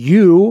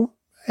 you,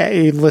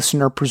 a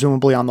listener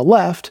presumably on the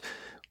left,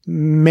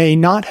 may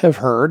not have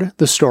heard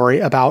the story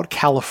about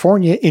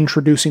California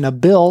introducing a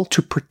bill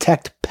to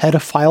protect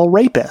pedophile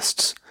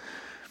rapists,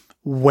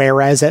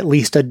 whereas at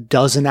least a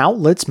dozen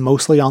outlets,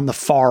 mostly on the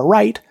far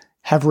right,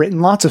 have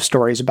written lots of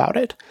stories about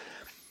it.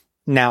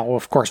 Now,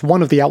 of course,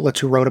 one of the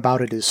outlets who wrote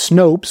about it is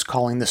Snopes,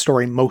 calling the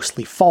story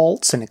mostly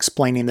false and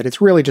explaining that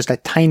it's really just a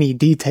tiny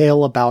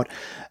detail about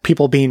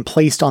people being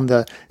placed on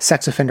the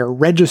sex offender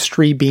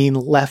registry being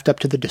left up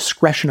to the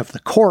discretion of the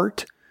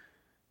court.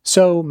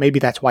 So maybe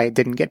that's why it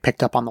didn't get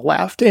picked up on the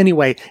left.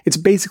 Anyway, it's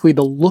basically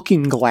the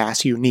looking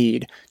glass you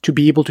need to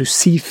be able to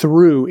see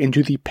through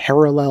into the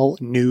parallel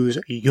news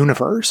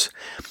universe.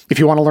 If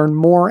you want to learn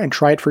more and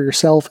try it for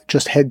yourself,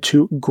 just head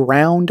to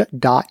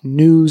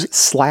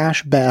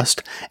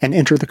ground.news/best and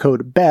enter the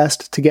code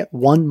BEST to get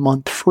 1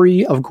 month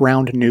free of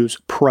Ground News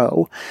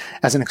Pro.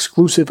 As an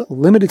exclusive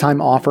limited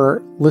time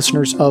offer,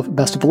 listeners of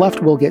Best of the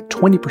Left will get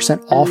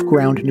 20% off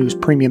Ground News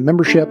Premium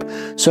membership.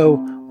 So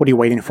what are you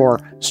waiting for?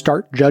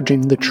 Start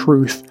judging the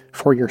truth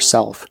for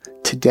yourself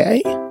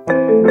today.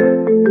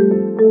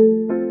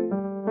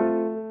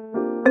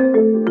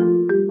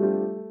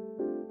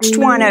 Just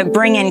want to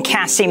bring in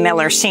Cassie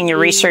Miller, senior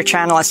research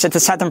analyst at the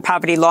Southern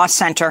Poverty Law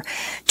Center,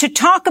 to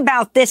talk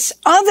about this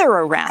other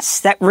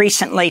arrest that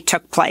recently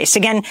took place.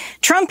 Again,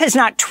 Trump has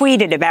not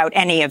tweeted about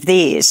any of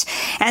these.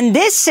 And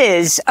this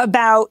is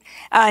about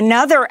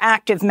another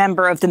active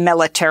member of the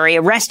military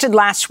arrested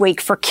last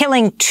week for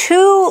killing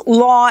 2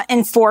 law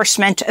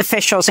enforcement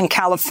officials in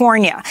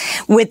California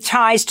with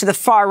ties to the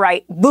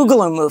far-right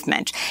Boogaloo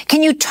movement.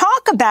 Can you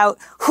talk about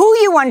who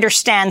you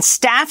understand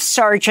Staff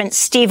Sergeant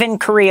Stephen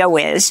Carrillo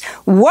is,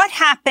 what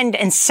happened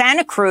in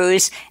Santa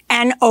Cruz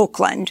and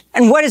Oakland,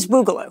 and what is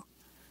Boogaloo?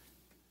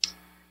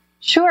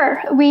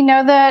 Sure. We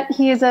know that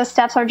he is a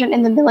staff sergeant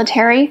in the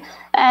military,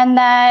 and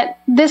that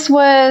this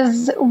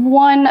was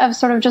one of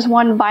sort of just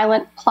one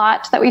violent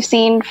plot that we've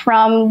seen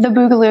from the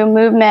Boogaloo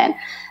movement.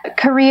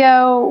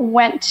 Carrillo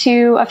went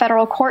to a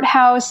federal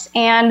courthouse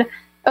and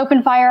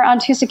opened fire on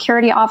 2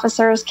 security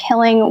officers,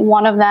 killing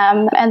one of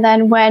them. And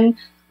then when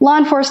law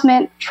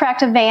enforcement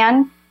tracked a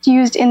van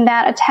used in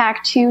that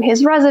attack to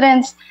his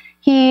residence,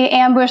 he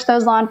ambushed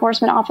those law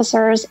enforcement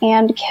officers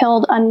and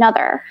killed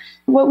another.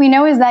 What we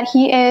know is that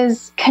he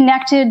is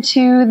connected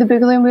to the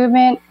Boogaloo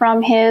movement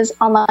from his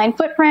online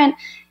footprint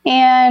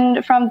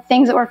and from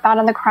things that were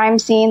found on the crime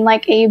scene,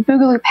 like a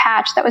Boogaloo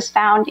patch that was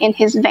found in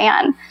his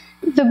van.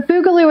 The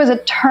Boogaloo as a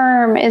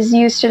term is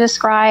used to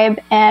describe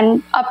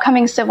an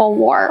upcoming civil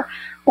war,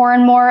 or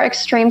in more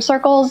extreme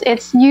circles,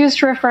 it's used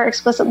to refer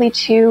explicitly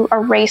to a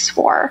race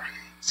war.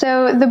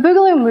 So the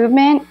Boogaloo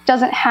movement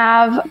doesn't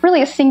have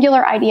really a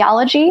singular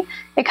ideology.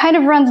 It kind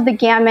of runs the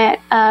gamut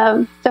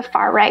of the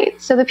far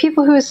right. So the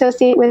people who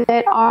associate with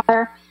it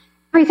are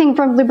everything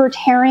from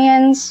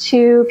libertarians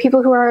to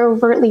people who are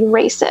overtly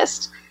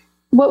racist.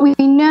 What we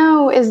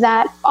know is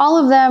that all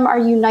of them are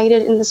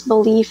united in this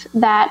belief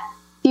that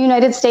the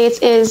United States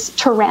is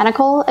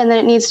tyrannical and that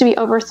it needs to be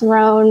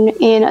overthrown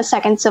in a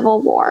second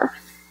civil war.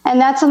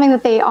 And that's something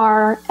that they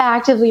are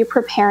actively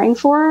preparing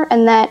for,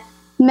 and that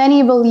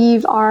many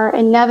believe are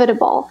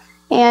inevitable.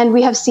 And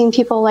we have seen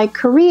people like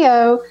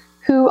Carrillo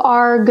who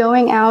are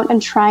going out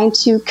and trying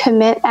to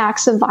commit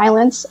acts of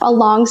violence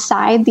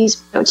alongside these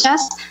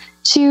protests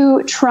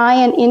to try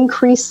and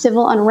increase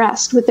civil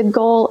unrest with the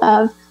goal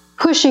of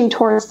pushing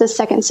towards the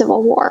second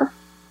civil war.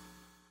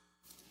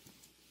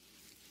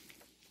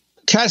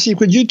 Cassie,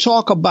 could you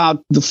talk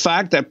about the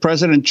fact that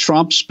President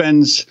Trump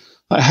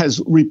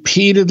has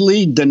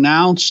repeatedly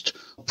denounced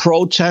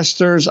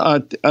protesters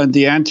at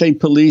the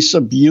anti-police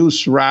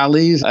abuse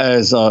rallies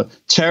as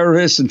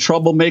terrorists and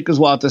troublemakers,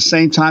 while at the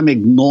same time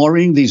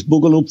ignoring these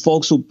Boogaloo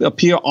folks who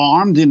appear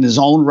armed in his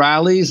own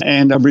rallies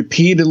and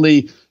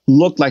repeatedly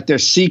look like they're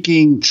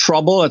seeking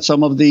trouble at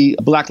some of the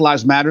Black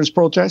Lives Matter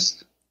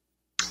protests?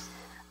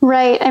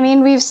 Right. I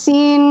mean, we've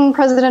seen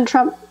President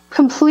Trump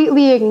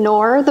completely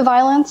ignore the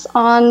violence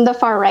on the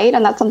far right,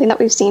 and that's something that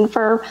we've seen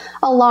for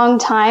a long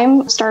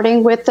time,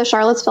 starting with the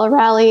Charlottesville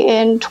rally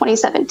in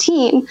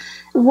 2017.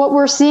 What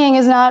we're seeing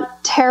is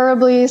not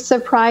terribly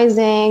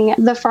surprising.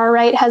 The far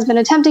right has been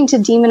attempting to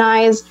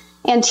demonize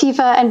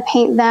Antifa and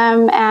paint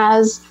them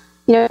as,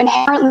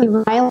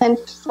 inherently violent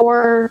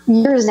for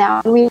years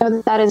now. And we know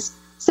that that is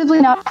simply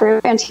not true.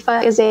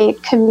 Antifa is a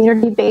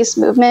community-based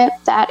movement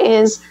that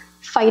is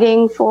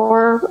fighting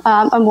for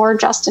a more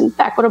just and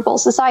equitable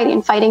society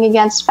and fighting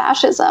against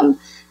fascism.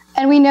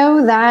 And we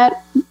know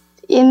that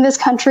in this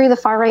country, the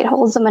far right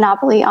holds a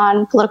monopoly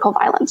on political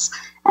violence,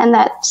 and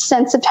that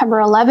since September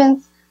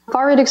 11th,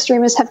 far-right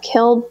extremists have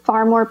killed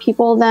far more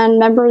people than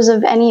members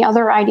of any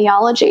other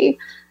ideology.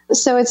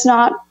 So it's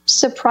not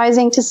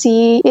surprising to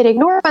see it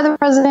ignored by the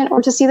president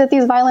or to see that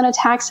these violent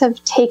attacks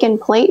have taken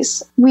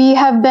place. We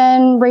have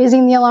been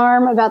raising the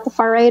alarm about the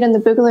far right and the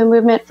Boogaloo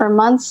movement for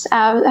months,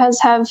 as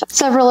have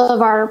several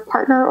of our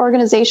partner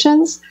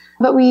organizations,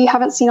 but we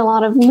haven't seen a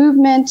lot of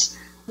movement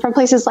from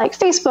places like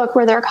Facebook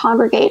where they're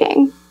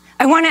congregating.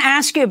 I want to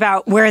ask you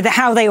about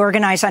how they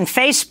organize on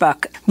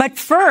Facebook. But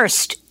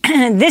first,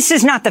 this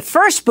is not the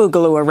first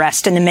Boogaloo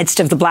arrest in the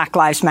midst of the Black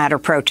Lives Matter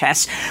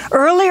protests.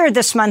 Earlier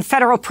this month,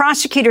 federal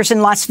prosecutors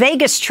in Las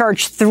Vegas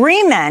charged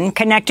 3 men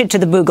connected to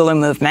the Boogaloo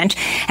movement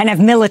and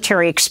have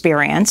military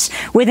experience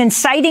with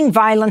inciting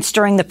violence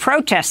during the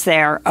protests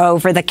there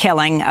over the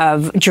killing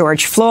of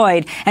George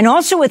Floyd, and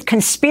also with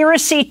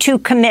conspiracy to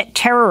commit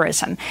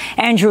terrorism.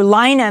 Andrew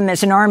Lynham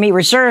is an Army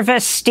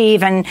reservist,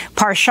 Stephen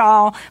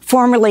Parshall,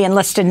 formerly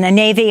enlisted in the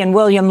Navy, and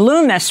William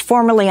Loomis,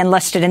 formerly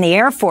enlisted in the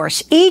Air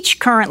Force. Each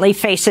currently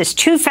faces faces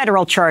 2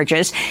 federal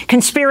charges: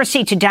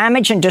 conspiracy to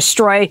damage and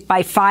destroy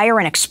by fire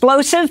an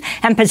explosive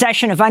and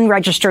possession of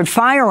unregistered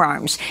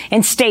firearms.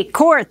 In state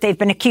court, they've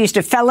been accused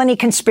of felony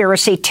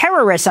conspiracy,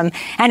 terrorism,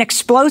 and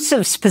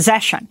explosives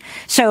possession.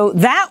 So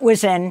that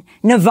was in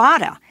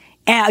Nevada.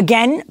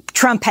 Again,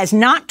 Trump has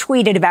not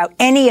tweeted about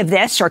any of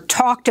this or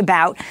talked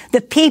about the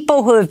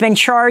people who have been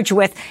charged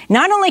with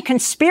not only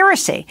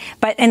conspiracy,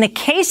 but in the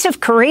case of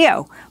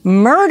Carrillo,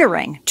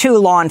 murdering 2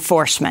 law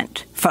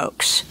enforcement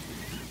folks.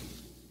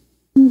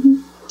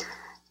 Mm-hmm.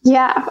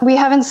 Yeah, we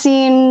haven't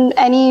seen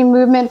any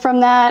movement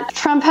from that.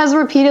 Trump has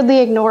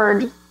repeatedly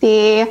ignored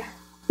the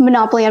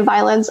monopoly on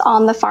violence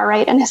on the far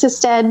right and has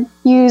instead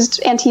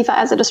used Antifa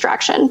as a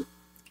distraction.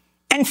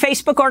 And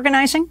Facebook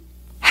organizing?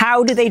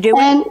 How do they do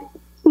it?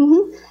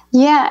 Mm-hmm.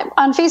 Yeah,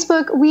 on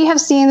Facebook, we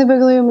have seen the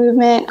Boogaloo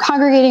movement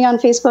congregating on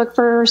Facebook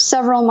for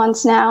several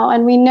months now,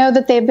 and we know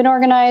that they've been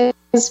organized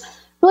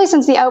really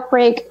since the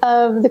outbreak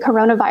of the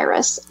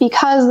coronavirus,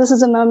 because this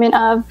is a moment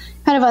of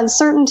kind of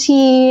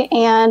uncertainty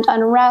and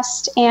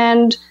unrest,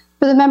 and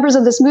for the members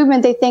of this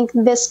movement, they think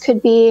this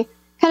could be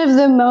kind of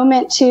the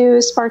moment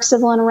to spark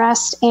civil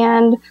unrest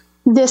and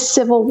this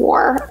civil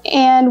war.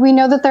 And we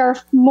know that there are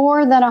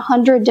more than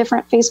 100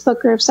 different Facebook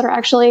groups that are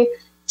actually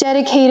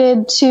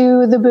dedicated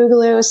to the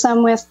Boogaloo,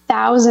 some with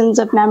thousands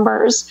of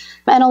members.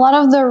 And a lot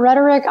of the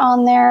rhetoric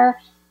on there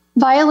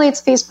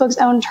violates Facebook's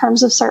own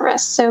terms of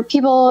service. So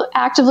people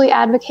actively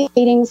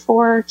advocating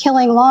for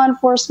killing law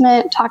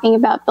enforcement, talking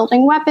about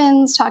building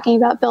weapons, talking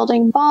about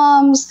building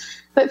bombs.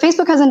 But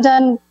Facebook hasn't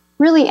done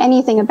really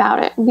anything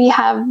about it. We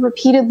have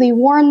repeatedly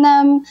warned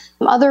them.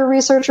 Other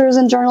researchers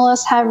and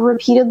journalists have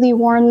repeatedly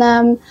warned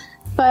them.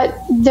 But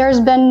there's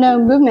been no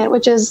movement,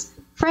 which is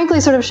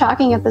frankly sort of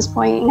shocking at this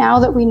point, now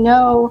that we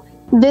know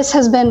this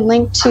has been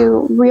linked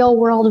to real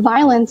world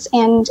violence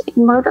and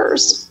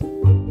murders.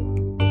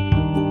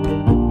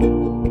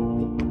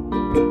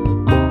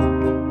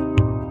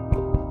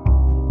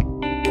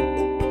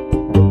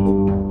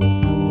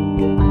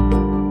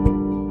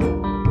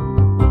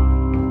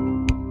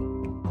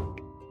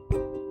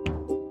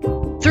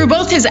 Through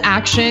both his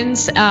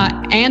actions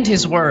and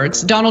his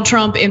words, Donald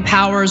Trump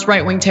empowers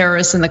right-wing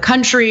terrorists in the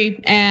country,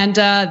 and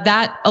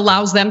that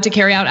allows them to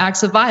carry out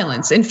acts of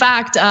violence. In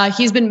fact,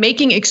 he's been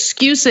making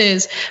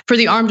excuses for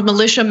the armed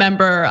militia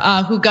member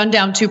who gunned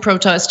down 2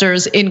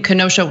 protesters in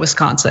Kenosha,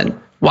 Wisconsin.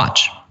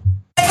 Watch.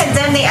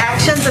 Condemn the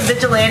actions of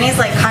vigilantes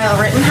like Kyle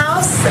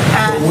Rittenhouse?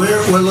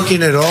 We're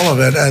looking at all of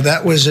it.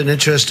 That was an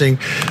interesting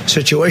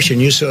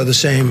situation. You saw the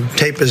same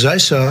tape as I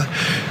saw.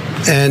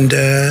 And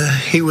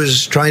he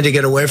was trying to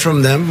get away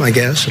from them, I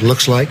guess, it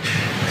looks like.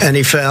 And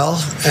he fell.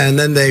 And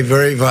then they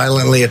very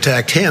violently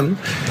attacked him.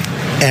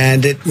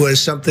 And it was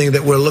something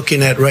that we're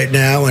looking at right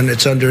now, and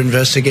it's under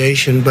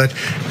investigation. But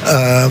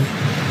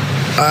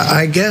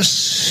I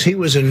guess he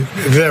was in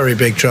very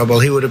big trouble.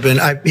 He would have been.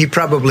 He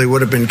probably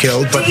would have been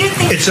killed. But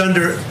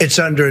it's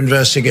under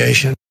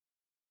investigation.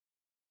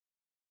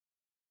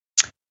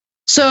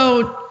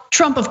 So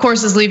Trump, of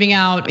course, is leaving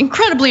out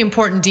incredibly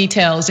important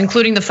details,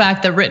 including the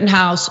fact that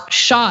Rittenhouse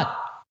shot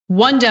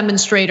one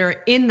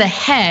demonstrator in the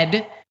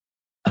head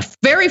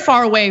very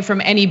far away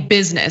from any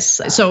business.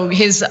 So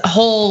his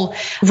whole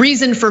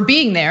reason for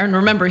being there, and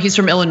remember, he's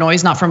from Illinois,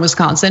 he's not from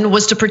Wisconsin,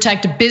 was to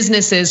protect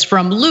businesses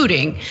from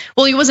looting.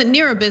 Well, he wasn't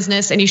near a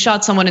business and he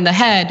shot someone in the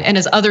head. And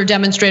as other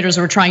demonstrators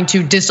were trying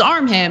to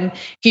disarm him,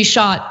 he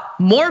shot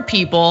more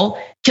people,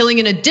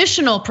 killing an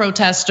additional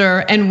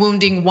protester and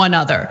wounding one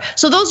other.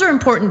 So those are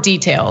important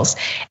details.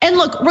 And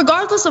look,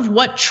 regardless of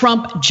what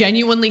Trump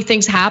genuinely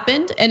thinks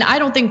happened, and I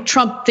don't think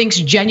Trump thinks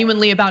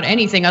genuinely about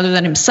anything other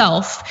than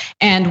himself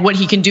and what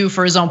he can do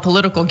for his own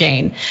political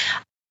gain,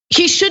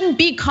 he shouldn't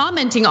be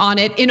commenting on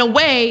it in a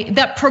way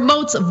that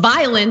promotes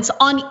violence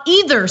on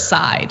either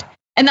side.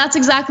 And that's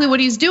exactly what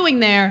he's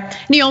doing there.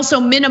 And he also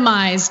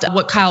minimized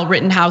what Kyle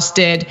Rittenhouse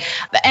did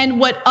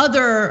and what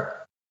other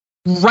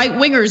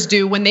right-wingers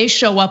do when they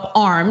show up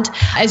armed.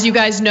 As you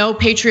guys know,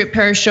 Patriot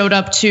Prayer showed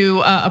up to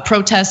a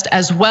protest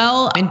as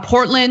well in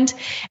Portland,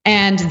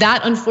 and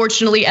that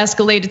unfortunately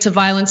escalated to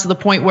violence to the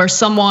point where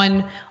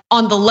someone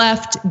on the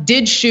left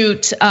did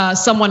shoot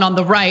someone on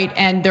the right,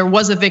 and there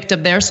was a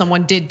victim there.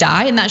 Someone did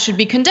die, and that should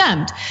be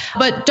condemned.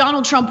 But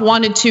Donald Trump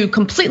wanted to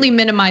completely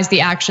minimize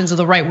the actions of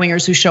the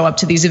right-wingers who show up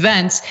to these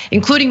events,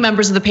 including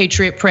members of the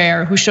Patriot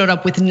Prayer who showed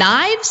up with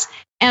knives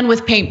and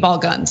with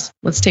paintball guns.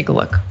 Let's take a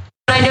look.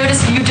 I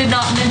noticed you did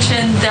not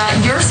mention that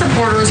your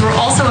supporters were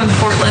also in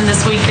Portland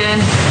this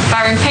weekend,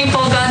 firing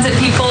paintball guns at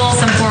people,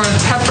 some form of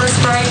pepper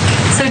spray.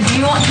 So do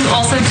you want to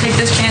also take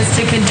this chance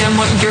to condemn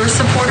what your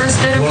supporters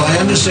did? Well, I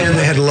understand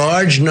they had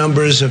large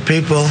numbers of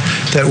people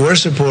that were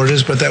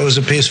supporters, but that was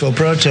a peaceful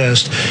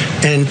protest.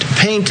 And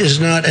paint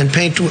is not, and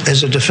paint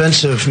is a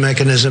defensive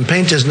mechanism.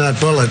 Paint is not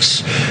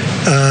bullets.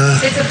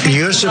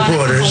 Your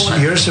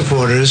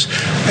supporters,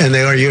 and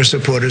they are your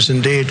supporters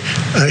indeed,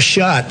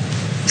 shot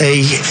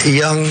a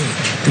young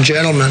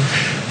gentleman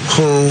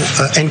who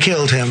and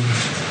killed him,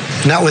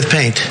 not with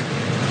paint,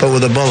 but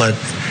with a bullet.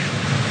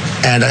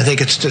 And I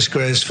think it's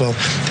disgraceful.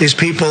 These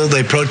people,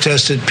 they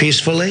protested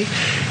peacefully.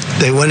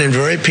 They went in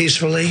very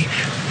peacefully.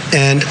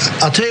 And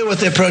I'll tell you what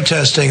they're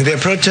protesting. They're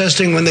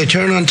protesting when they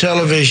turn on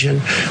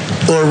television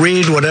or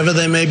read whatever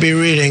they may be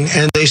reading,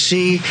 and they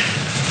see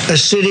a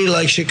city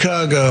like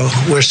Chicago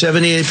where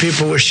 78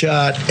 people were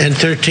shot and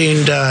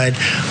 13 died,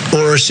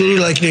 or a city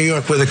like New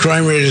York where the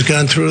crime rate has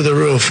gone through the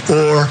roof,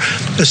 or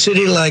a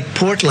city like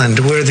Portland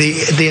where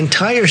the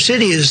entire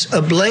city is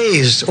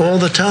ablaze all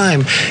the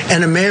time,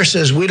 and a mayor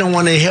says, we don't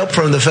want any help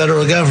from the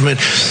federal government.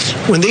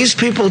 When these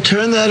people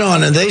turn that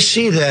on and they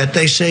see that,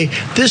 they say,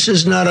 this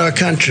is not our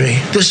country.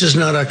 This is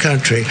not our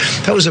country.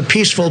 That was a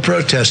peaceful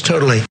protest,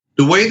 totally.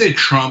 The way that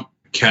Trump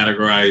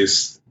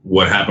categorized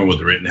what happened with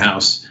the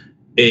Rittenhouse,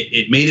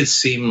 it made it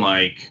seem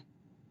like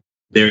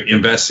they're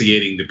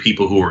investigating the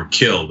people who were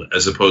killed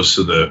as opposed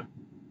to the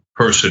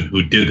person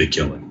who did the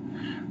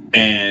killing.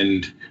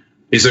 And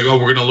he's like, oh,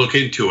 we're going to look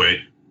into it.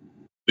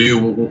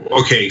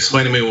 Okay,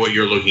 explain to me what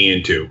you're looking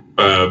into.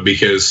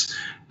 Because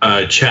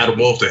Chad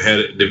Wolf,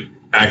 the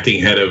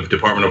acting head of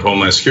Department of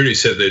Homeland Security,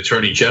 said the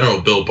Attorney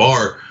General, Bill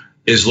Barr,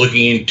 is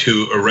looking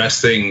into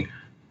arresting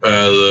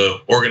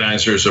the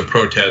organizers of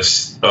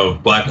protests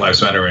of Black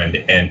Lives Matter and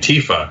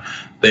Antifa.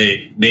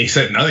 They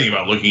said nothing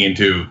about looking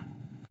into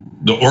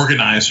the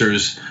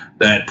organizers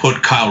that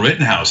put Kyle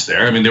Rittenhouse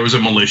there. I mean, there was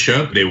a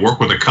militia. They work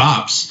with the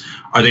cops.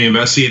 Are they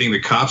investigating the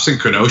cops in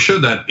Kenosha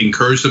that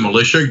encouraged the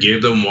militia,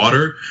 gave them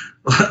water?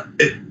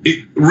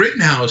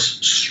 Rittenhouse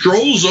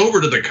strolls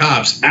over to the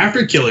cops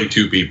after killing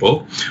 2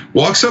 people,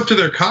 walks up to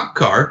their cop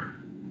car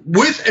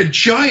with a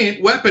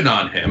giant weapon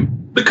on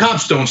him. The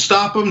cops don't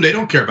stop him. They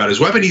don't care about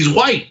his weapon. He's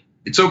white.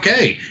 It's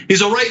okay.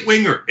 He's a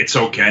right-winger. It's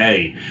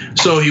okay.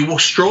 So he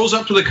strolls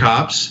up to the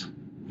cops.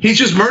 He's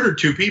just murdered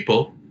 2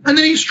 people. And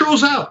then he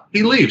strolls out.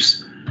 He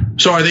leaves.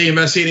 So are they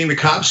investigating the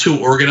cops who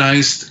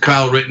organized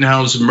Kyle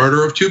Rittenhouse's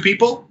murder of 2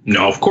 people?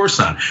 No, of course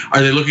not.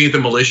 Are they looking at the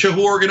militia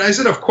who organized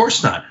it? Of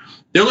course not.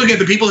 They're looking at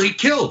the people he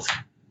killed.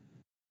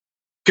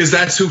 Because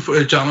that's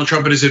who Donald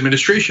Trump and his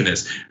administration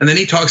is. And then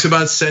he talks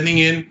about sending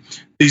in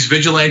these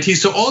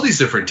vigilantes to all these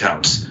different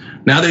towns.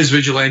 Now there's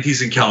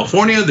vigilantes in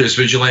California, there's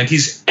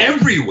vigilantes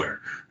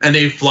everywhere. And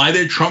they fly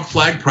their Trump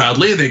flag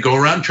proudly and they go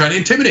around trying to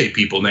intimidate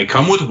people. And they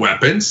come with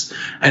weapons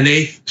and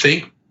they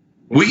think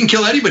we can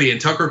kill anybody and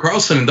Tucker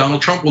Carlson and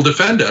Donald Trump will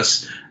defend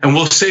us. And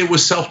we'll say it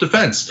was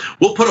self-defense.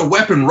 We'll put a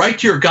weapon right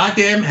to your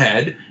goddamn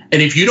head.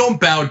 And if you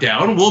don't bow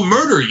down, we'll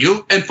murder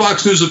you. And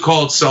Fox News will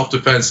call it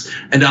self-defense.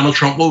 And Donald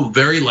Trump will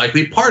very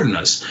likely pardon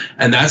us.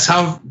 And that's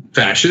how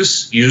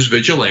fascists use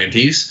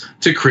vigilantes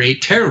to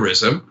create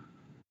terrorism,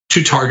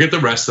 to target the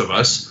rest of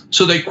us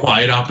so they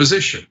quiet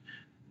opposition.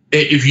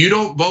 If you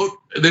don't vote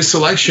this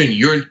election,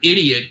 you're an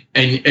idiot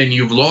and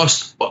you've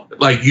lost.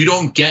 Like, you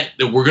don't get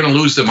that we're going to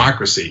lose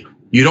democracy.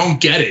 You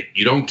don't get it.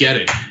 You don't get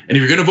it. And if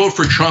you're going to vote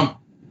for Trump,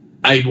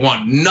 I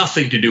want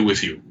nothing to do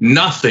with you.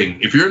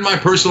 Nothing. If you're in my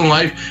personal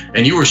life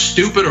and you were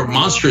stupid or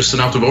monstrous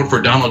enough to vote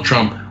for Donald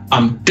Trump,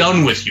 I'm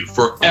done with you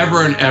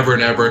forever and ever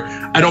and ever.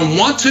 I don't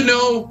want to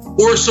know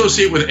or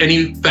associate with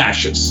any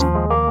fascists.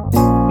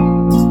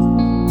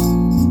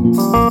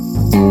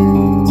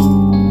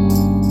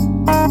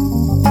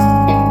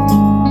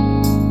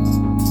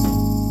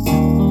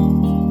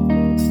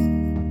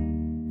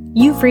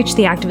 You've reached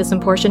the activism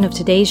portion of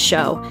today's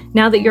show.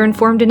 Now that you're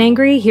informed and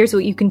angry, here's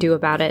what you can do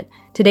about it.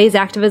 Today's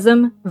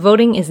activism: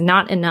 voting is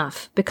not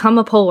enough. Become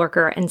a poll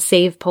worker and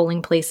save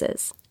polling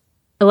places.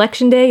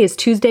 Election Day is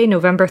Tuesday,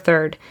 November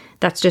 3rd.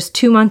 That's just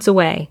 2 months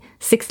away,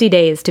 60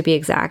 days to be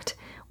exact.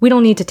 We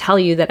don't need to tell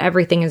you that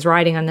everything is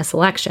riding on this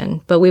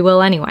election, but we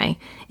will anyway.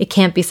 It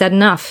can't be said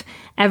enough.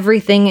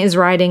 Everything is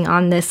riding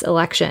on this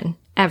election.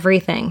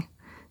 Everything.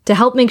 To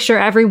help make sure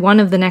every one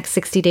of the next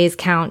 60 days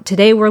count,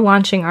 today we're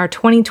launching our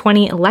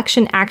 2020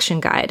 Election Action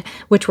Guide,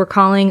 which we're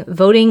calling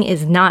Voting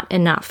is Not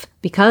Enough,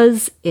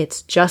 because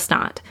it's just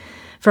not.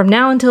 From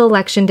now until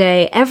Election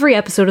Day, every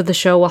episode of the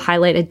show will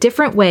highlight a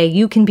different way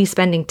you can be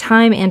spending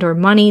time and or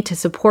money to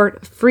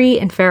support free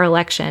and fair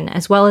election,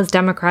 as well as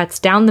Democrats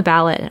down the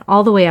ballot and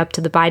all the way up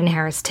to the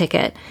Biden-Harris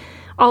ticket.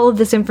 All of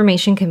this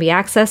information can be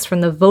accessed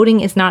from the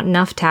Voting is Not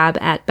Enough tab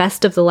at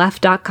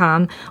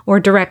bestoftheleft.com or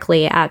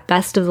directly at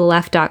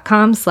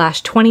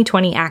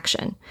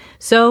bestoftheleft.com/2020action.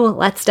 So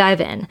let's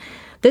dive in.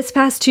 This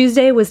past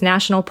Tuesday was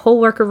National Poll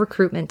Worker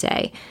Recruitment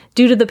Day.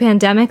 Due to the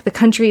pandemic, the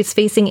country is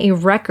facing a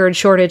record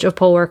shortage of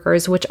poll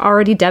workers, which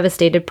already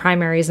devastated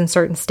primaries in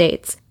certain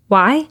states.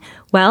 Why?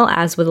 Well,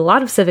 as with a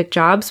lot of civic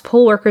jobs,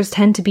 poll workers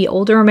tend to be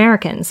older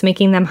Americans,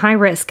 making them high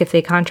risk if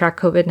they contract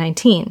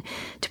COVID-19.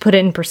 To put it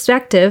in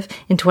perspective,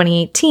 in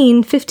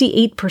 2018,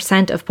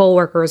 58% of poll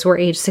workers were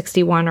age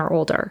 61 or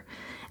older.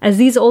 As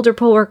these older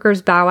poll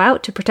workers bow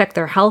out to protect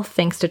their health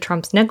thanks to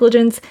Trump's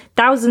negligence,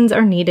 thousands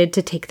are needed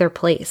to take their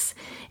place.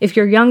 If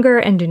you're younger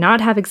and do not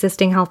have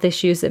existing health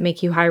issues that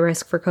make you high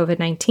risk for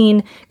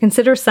COVID-19,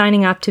 consider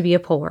signing up to be a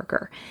poll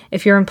worker.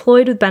 If you're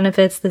employed with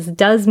benefits, this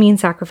does mean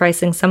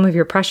sacrificing some of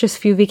your precious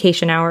few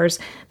vacation hours,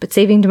 but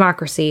saving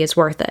democracy is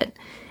worth it.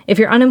 If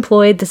you're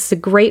unemployed, this is a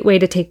great way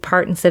to take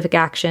part in civic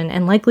action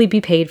and likely be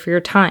paid for your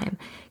time.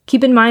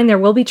 Keep in mind there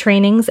will be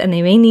trainings and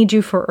they may need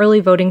you for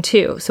early voting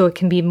too, so it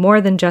can be more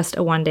than just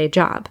a one-day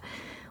job.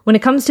 When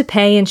it comes to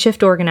pay and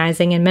shift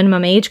organizing and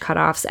minimum age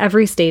cutoffs,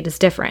 every state is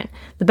different.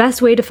 The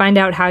best way to find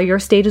out how your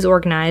state is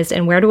organized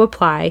and where to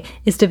apply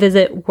is to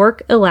visit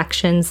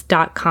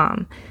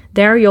workelections.com.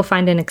 There you'll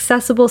find an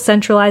accessible,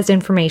 centralized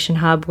information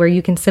hub where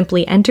you can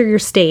simply enter your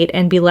state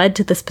and be led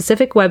to the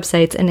specific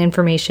websites and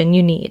information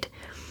you need.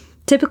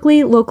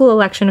 Typically, local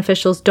election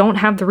officials don't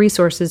have the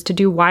resources to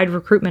do wide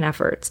recruitment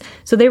efforts,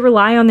 so they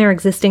rely on their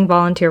existing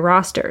volunteer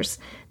rosters.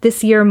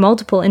 This year,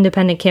 multiple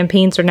independent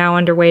campaigns are now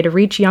underway to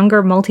reach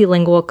younger,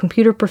 multilingual,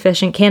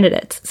 computer-proficient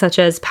candidates, such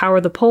as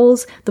Power the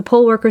Polls, the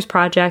Poll Workers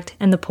Project,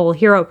 and the Poll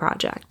Hero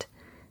Project.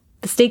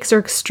 The stakes are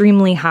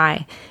extremely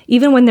high.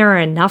 Even when there are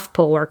enough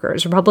poll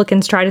workers,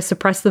 Republicans try to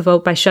suppress the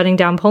vote by shutting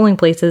down polling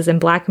places in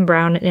Black and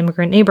brown and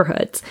immigrant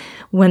neighborhoods.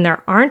 When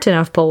there aren't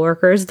enough poll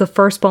workers, the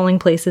first polling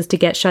places to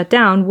get shut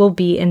down will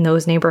be in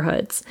those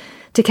neighborhoods.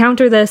 To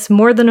counter this,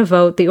 More Than a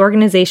Vote, the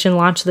organization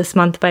launched this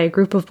month by a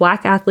group of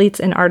Black athletes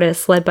and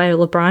artists led by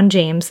LeBron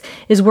James,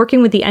 is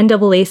working with the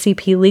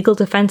NAACP Legal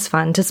Defense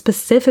Fund to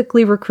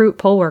specifically recruit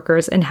poll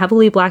workers in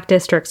heavily Black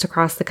districts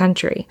across the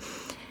country.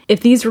 If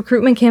these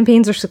recruitment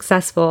campaigns are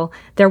successful,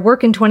 their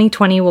work in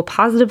 2020 will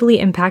positively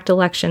impact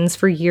elections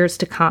for years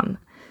to come.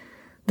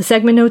 The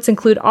segment notes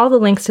include all the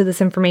links to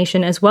this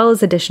information as well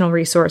as additional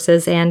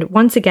resources, and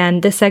once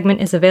again, this segment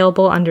is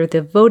available under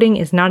the Voting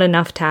is Not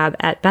Enough tab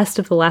at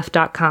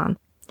bestoftheleft.com.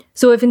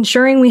 So if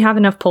ensuring we have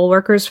enough poll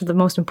workers for the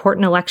most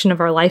important election of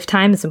our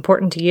lifetime is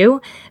important to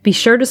you, be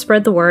sure to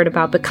spread the word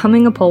about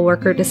becoming a poll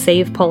worker to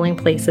save polling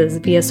places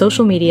via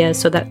social media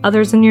so that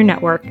others in your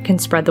network can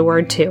spread the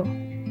word too.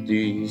 Do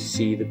you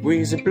see the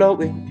breeze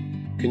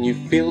blowing? Can you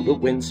feel the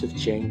winds have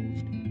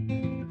changed?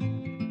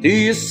 Do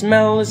you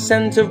smell the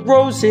scent of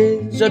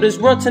roses, or does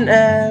rotten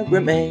air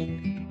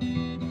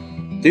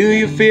remain? Do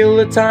you feel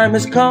the time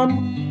has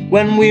come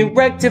when we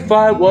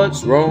rectify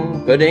what's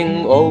wrong,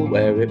 putting all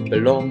where it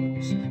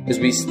belongs as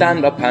we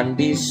stand up and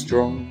be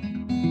strong?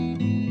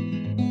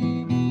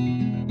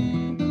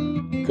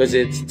 'Cause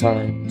it's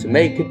time to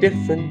make a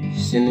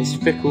difference in this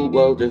fickle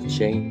world of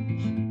change.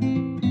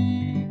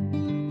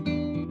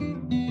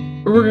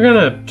 We're going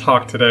to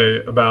talk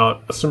today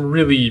about some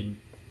really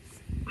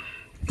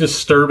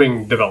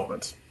disturbing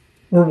developments.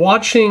 We're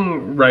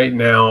watching right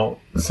now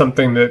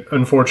something that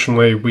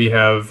unfortunately we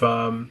have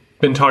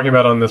been talking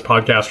about on this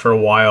podcast for a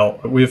while.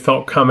 We've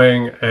felt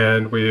coming,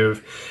 and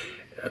we've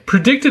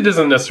predicted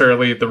isn't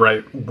necessarily the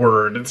right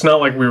word. It's not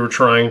like we were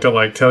trying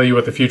to tell you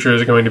what the future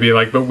is going to be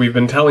like, but we've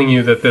been telling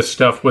you that this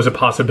stuff was a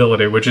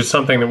possibility, which is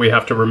something that we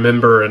have to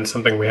remember and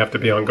something we have to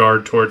be on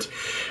guard towards.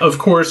 Of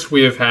course,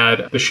 we have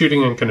had the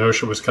shooting in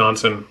Kenosha,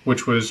 Wisconsin,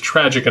 which was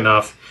tragic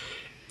enough.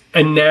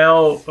 And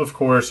now, of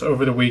course,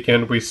 over the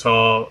weekend, we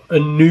saw a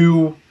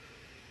new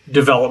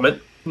development,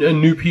 a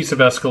new piece of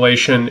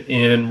escalation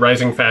in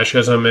rising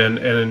fascism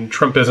and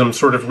Trumpism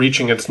sort of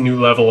reaching its new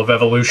level of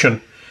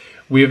evolution.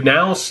 We have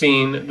now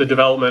seen the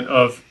development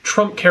of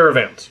Trump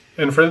caravans.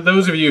 And for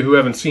those of you who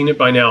haven't seen it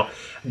by now,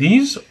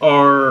 these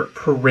are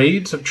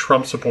parades of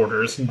Trump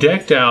supporters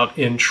decked out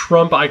in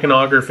Trump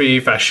iconography,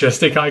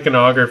 fascistic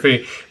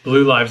iconography,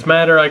 Blue Lives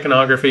Matter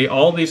iconography,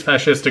 all these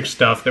fascistic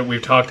stuff that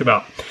we've talked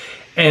about.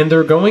 And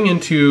they're going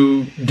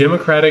into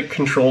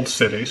Democratic-controlled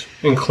cities,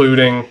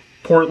 including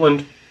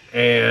Portland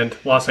and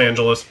Los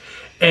Angeles.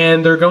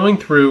 And they're going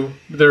through,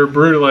 they're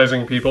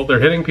brutalizing people, they're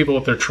hitting people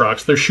with their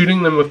trucks, they're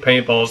shooting them with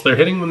paintballs, they're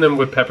hitting them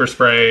with pepper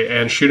spray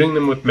and shooting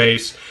them with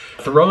mace,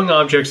 throwing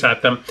objects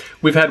at them.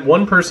 We've had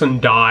one person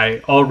die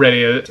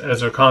already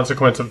as a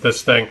consequence of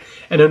this thing.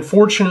 And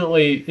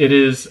unfortunately, it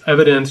is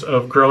evidence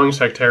of growing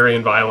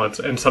sectarian violence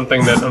and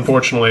something that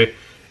unfortunately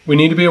we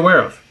need to be aware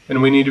of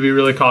and we need to be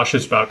really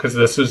cautious about, because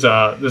this is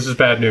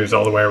bad news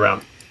all the way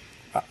around.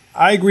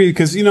 I agree,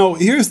 because,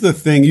 here's the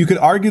thing. You could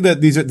argue that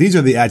these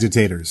are the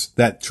agitators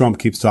that Trump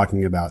keeps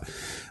talking about.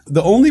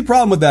 The only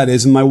problem with that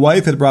is, and my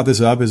wife had brought this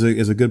up, is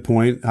a good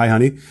point. Hi,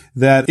 honey.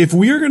 That if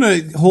we are going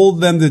to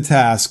hold them to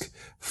task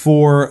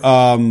for,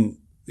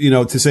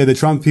 to say that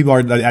Trump people are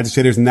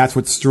agitators and that's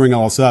what's stirring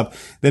all this up,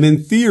 then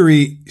in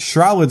theory,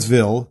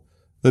 Charlottesville,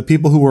 the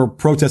people who were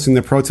protesting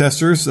the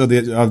protesters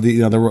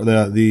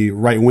the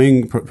right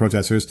wing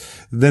protesters,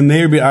 then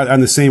they would be on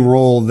the same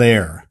role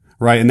there.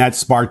 Right. And that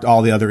sparked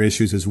all the other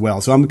issues as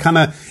well. So I'm kind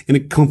of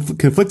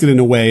conflicted in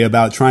a way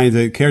about trying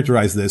to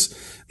characterize this.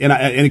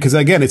 And because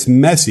again, it's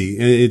messy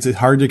and it's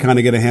hard to kind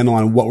of get a handle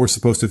on what we're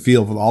supposed to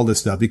feel with all this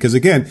stuff. Because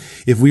again,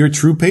 if we are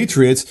true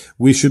patriots,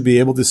 we should be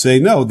able to say,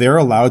 no, they're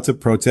allowed to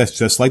protest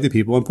just like the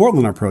people in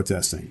Portland are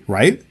protesting.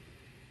 Right?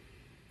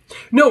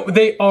 No,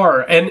 they are.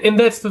 And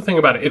that's the thing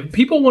about it. If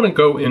people want to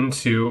go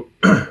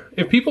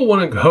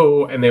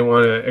and they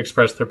want to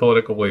express their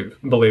political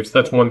beliefs,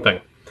 that's one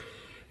thing.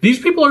 These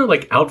people are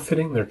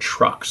outfitting their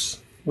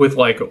trucks with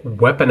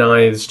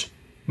weaponized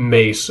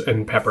mace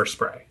and pepper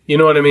spray. You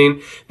know what I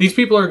mean? These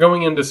people are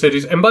going into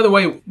cities. And by the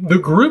way, the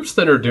groups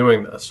that are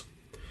doing this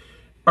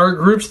are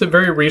groups that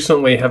very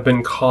recently have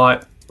been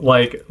caught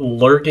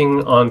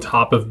lurking on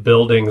top of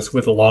buildings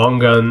with long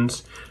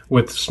guns,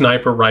 with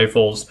sniper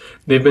rifles.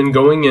 They've been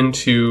going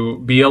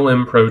into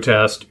BLM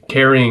protest,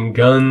 carrying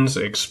guns,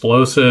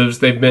 explosives.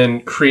 They've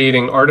been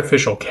creating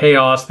artificial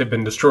chaos. They've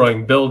been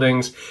destroying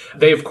buildings.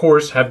 They, of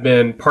course, have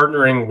been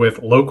partnering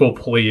with local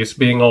police,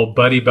 being all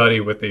buddy-buddy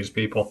with these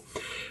people.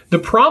 The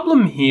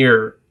problem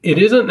here, it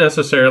isn't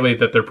necessarily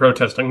that they're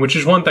protesting, which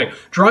is one thing.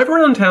 Drive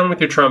around town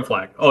with your Trump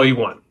flag all you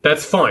want.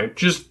 That's fine.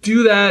 Just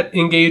do that,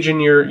 engage in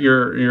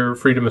your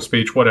freedom of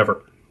speech,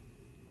 whatever.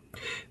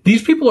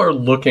 These people are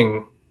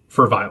looking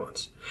for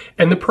violence.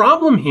 And the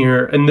problem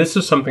here, and this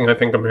is something I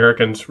think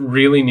Americans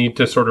really need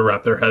to sort of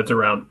wrap their heads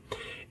around,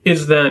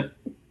 is that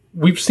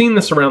we've seen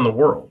this around the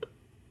world.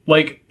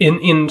 Like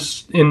in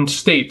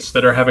states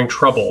that are having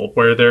trouble,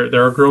 where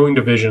there are growing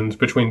divisions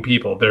between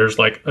people. There's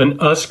like an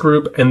us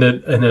group and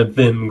a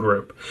them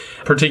group,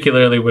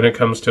 particularly when it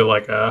comes to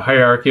like a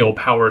hierarchical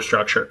power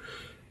structure.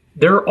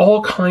 There are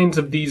all kinds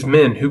of these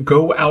men who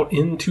go out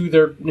in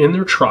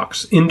their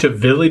trucks into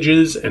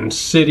villages and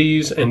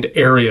cities and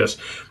areas,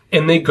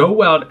 and they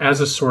go out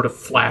as a sort of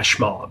flash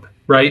mob.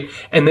 Right?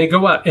 And they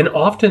go out and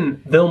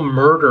often they'll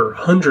murder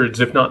hundreds,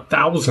 if not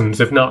thousands,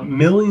 if not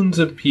millions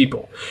of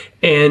people.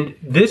 And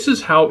this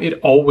is how it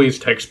always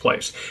takes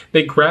place.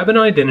 They grab an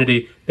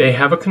identity. They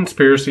have a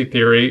conspiracy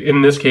theory.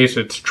 In this case,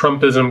 it's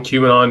Trumpism,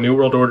 QAnon, New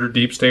World Order,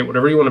 Deep State,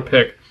 whatever you want to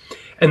pick.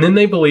 And then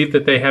they believe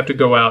that they have to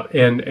go out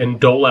and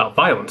dole out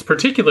violence,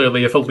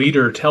 particularly if a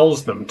leader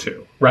tells them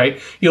to,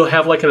 right? You'll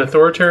have like an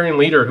authoritarian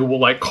leader who will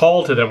like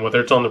call to them,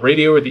 whether it's on the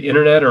radio or the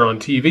internet or on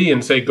TV,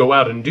 and say, go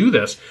out and do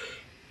this.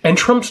 And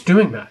Trump's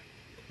doing that.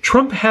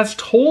 Trump has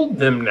told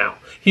them now.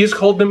 He has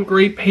called them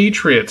great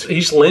patriots.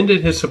 He's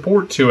lended his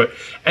support to it.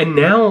 And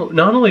now,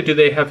 not only do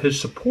they have his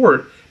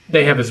support,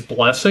 they have his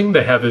blessing,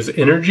 they have his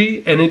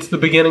energy, and it's the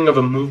beginning of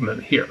a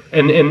movement here.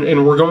 And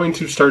we're going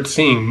to start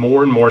seeing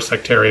more and more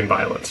sectarian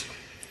violence.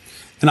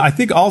 And I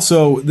think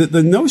also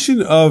the notion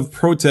of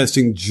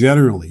protesting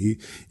generally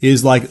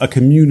is like a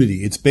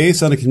community. It's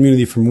based on a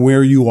community from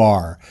where you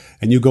are,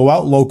 and you go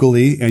out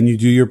locally and you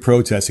do your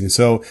protesting.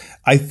 So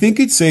I think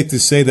it's safe to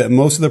say that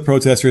most of the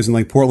protesters in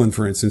like Portland,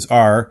 for instance,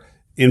 are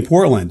in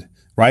Portland,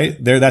 right?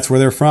 That's where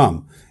they're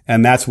from.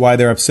 And that's why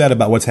they're upset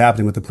about what's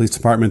happening with the police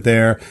department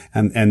there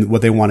and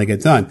what they want to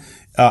get done.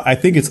 I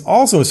think it's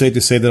also safe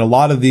to say that a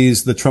lot of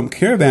the Trump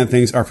caravan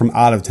things are from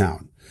out of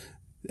town.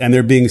 And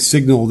they're being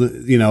signaled,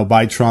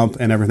 by Trump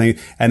and everything.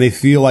 And they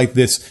feel like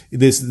this,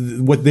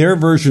 what their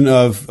version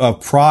of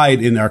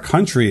pride in our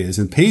country is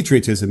and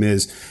patriotism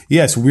is,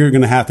 yes, we're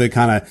going to have to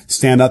kind of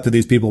stand up to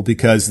these people,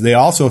 because they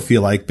also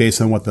feel like, based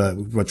on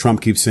what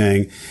Trump keeps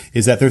saying,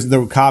 is that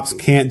the cops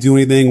can't do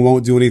anything,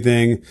 won't do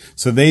anything.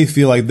 So they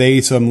feel like they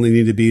suddenly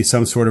need to be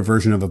some sort of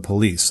version of a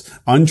police,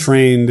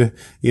 untrained,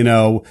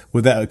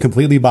 with that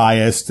completely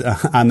biased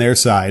on their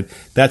side.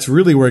 That's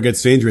really where it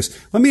gets dangerous.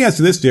 Let me ask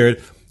you this,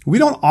 Jared. We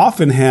don't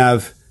often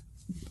have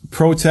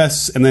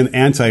protests and then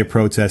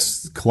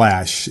anti-protests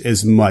clash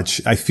as much,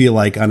 I feel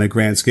like, on a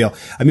grand scale.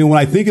 I mean, when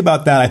I think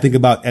about that, I think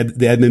about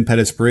the Edmund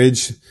Pettus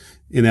Bridge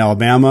in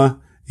Alabama.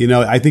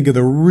 I think of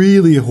the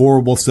really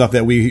horrible stuff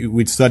that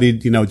we'd studied,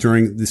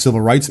 during the civil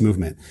rights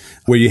movement,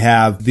 where you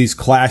have these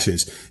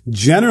clashes.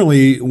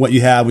 Generally, what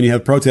you have when you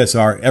have protests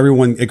are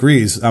everyone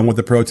agrees on what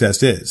the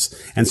protest is.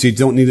 And so you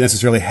don't need to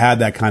necessarily have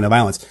that kind of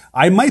violence.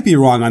 I might be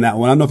wrong on that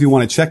one. I don't know if you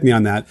want to check me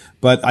on that,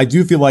 but I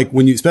do feel like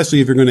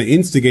especially if you're going to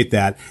instigate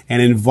that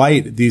and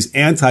invite these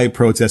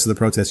anti-protests to the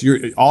protests,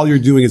 all you're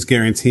doing is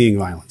guaranteeing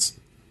violence.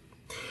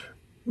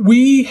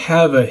 We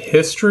have a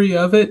history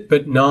of it,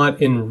 but not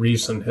in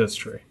recent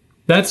history.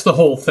 That's the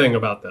whole thing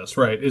about this,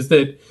 right? Is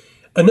that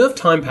enough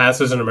time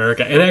passes in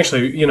America, and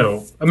actually,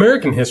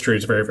 American history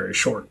is very, very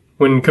short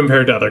when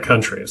compared to other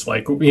countries.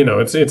 Like,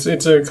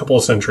 it's a couple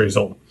of centuries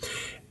old.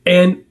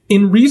 And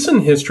in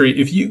recent history,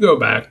 if you go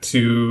back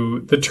to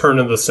the turn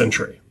of the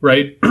century,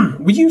 right,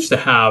 we used to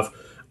have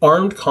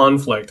armed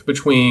conflict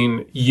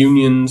between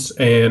unions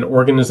and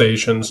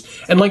organizations,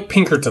 and like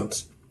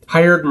Pinkertons,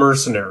 hired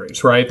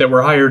mercenaries, right, that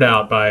were hired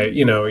out by,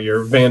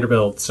 your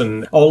Vanderbilts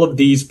and all of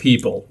these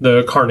people,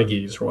 the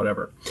Carnegies or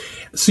whatever.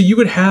 So you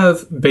would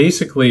have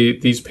basically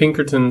these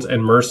Pinkertons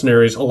and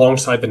mercenaries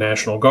alongside the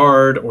National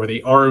Guard or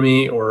the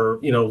Army or,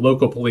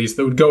 local police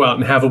that would go out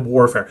and have a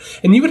warfare.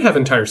 And you would have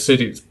entire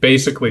cities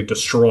basically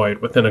destroyed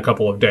within a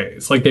couple of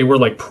days. Like they were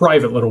like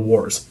private little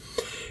wars.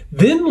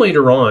 Then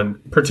later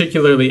on,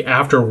 particularly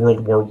after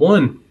World War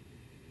I,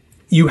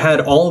 you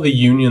had all the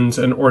unions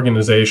and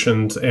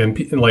organizations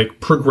and like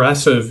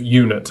progressive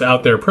units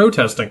out there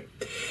protesting.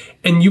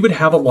 And you would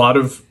have a lot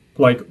of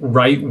like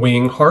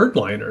right-wing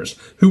hardliners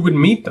who would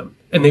meet them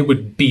and they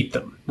would beat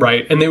them,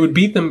 right? And they would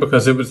beat them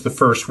because it was the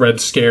first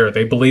Red Scare.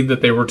 They believed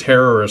that they were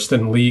terrorists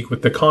in league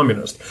with the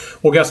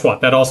communists. Well, guess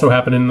what? That also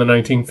happened in the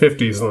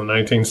 1950s and the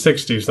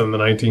 1960s and the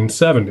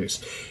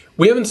 1970s.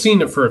 We haven't seen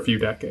it for a few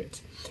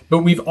decades.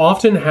 But we've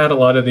often had a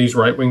lot of these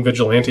right-wing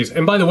vigilantes.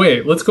 And by the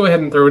way, let's go ahead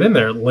and throw it in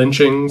there.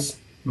 Lynchings,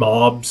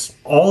 mobs,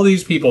 all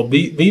these people,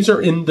 these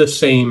are in the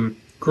same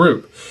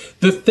group.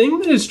 The thing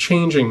that is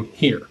changing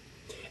here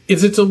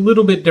is it's a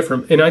little bit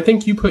different. And I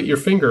think you put your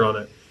finger on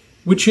it,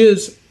 which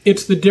is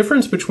It's the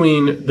difference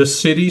between the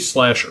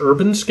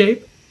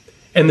city/urbanscape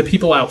and the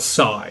people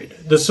outside,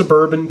 the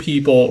suburban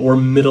people or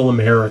middle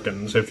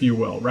Americans, if you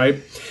will,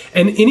 right?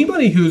 And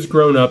anybody who's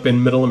grown up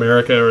in middle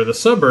America or the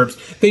suburbs,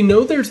 they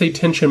know there's a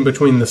tension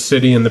between the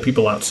city and the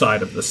people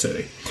outside of the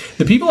city.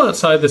 The people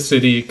outside the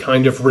city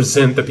kind of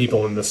resent the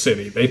people in the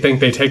city. They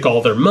think they take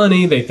all their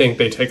money, they think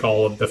they take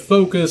all of the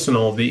focus and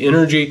all of the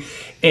energy,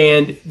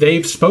 and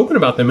they've spoken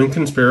about them in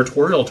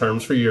conspiratorial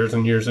terms for years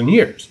and years and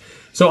years.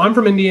 So I'm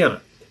from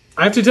Indiana.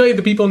 I have to tell you,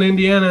 the people in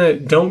Indiana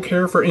don't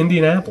care for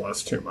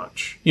Indianapolis too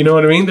much. You know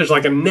what I mean? There's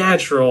like a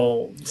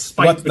natural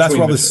spike between that's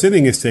where all the two.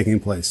 sitting is taking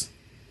place.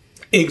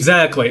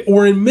 Exactly.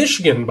 Or in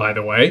Michigan, by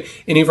the way,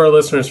 any of our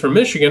listeners from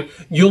Michigan,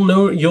 you'll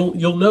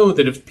know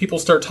that if people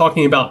start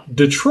talking about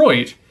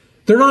Detroit,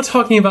 they're not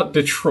talking about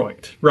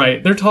Detroit,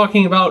 right? They're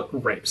talking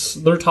about race.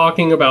 They're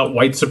talking about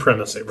white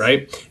supremacy,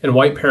 right? And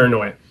white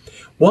paranoia.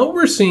 What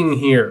we're seeing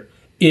here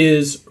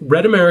is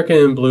Red America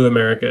and Blue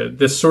America,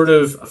 this sort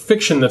of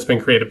fiction that's been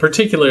created,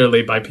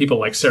 particularly by people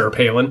like Sarah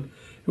Palin,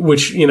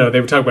 which, you know, they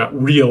would talk about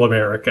real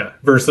America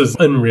versus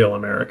unreal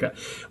America.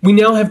 We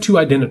now have two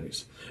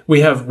identities.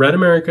 We have Red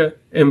America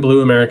and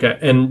Blue America,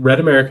 and Red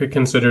America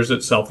considers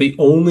itself the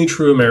only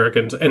true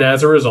Americans, and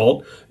as a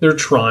result, they're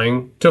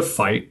trying to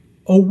fight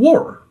a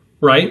war.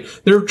 Right?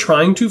 They're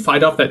trying to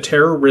fight off that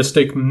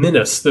terroristic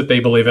menace that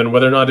they believe in,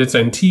 whether or not it's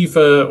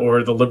Antifa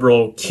or the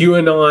liberal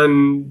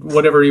QAnon,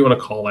 whatever you want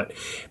to call it.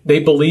 They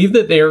believe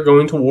that they are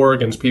going to war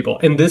against people.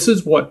 And this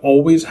is what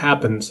always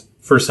happens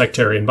for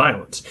sectarian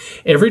violence.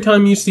 Every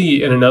time you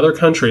see in another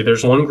country,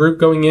 there's one group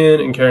going in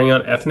and carrying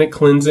out ethnic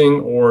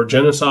cleansing or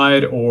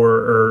genocide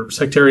or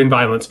sectarian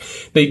violence,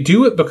 they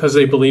do it because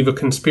they believe a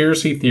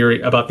conspiracy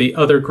theory about the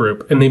other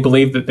group, and they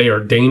believe that they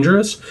are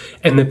dangerous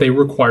and that they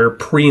require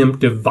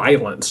preemptive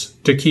violence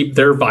to keep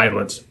their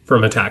violence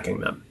from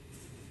attacking them.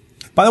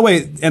 By the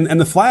way, and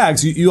the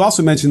flags, you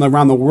also mentioned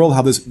around the world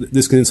how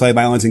this can incite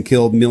violence and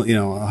kill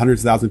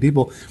hundreds of thousands of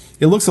people.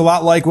 It looks a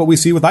lot like what we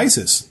see with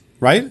ISIS.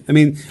 Right? I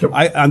mean,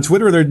 on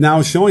Twitter, they're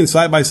now showing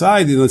side by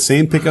side, the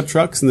same pickup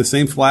trucks and the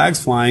same flags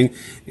flying.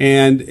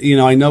 And,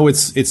 I know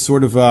it's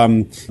sort of,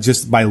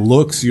 just by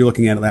looks, you're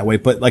looking at it that way,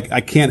 but like, I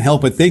can't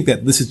help but think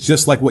that this is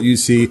just like what you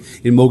see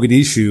in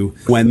Mogadishu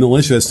when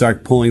militias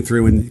start pulling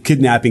through and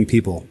kidnapping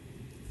people.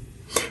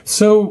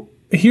 So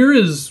here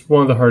is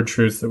one of the hard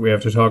truths that we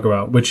have to talk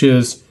about, which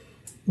is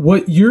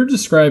what you're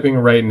describing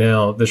right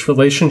now, this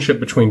relationship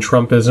between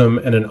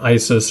Trumpism and an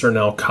ISIS or an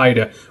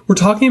Al-Qaeda. We're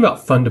talking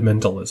about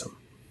fundamentalism.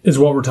 Is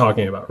what we're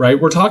talking about,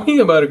 right? We're talking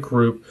about a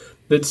group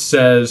that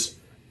says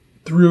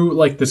through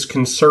like this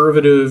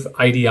conservative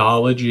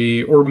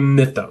ideology or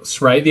mythos,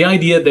 right? The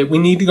idea that we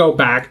need to go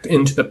back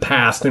into the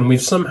past and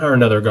we've somehow or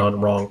another gone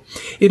wrong.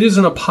 It is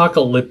an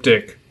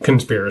apocalyptic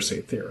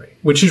conspiracy theory,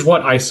 which is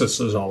what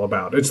ISIS is all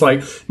about. It's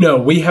like, no,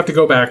 we have to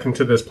go back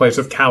into this place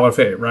of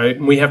caliphate, right?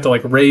 And we have to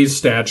like raise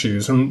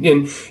statues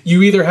and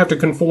you either have to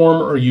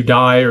conform or you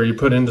die or you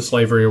put into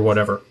slavery or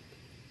whatever.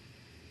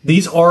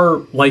 These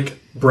are like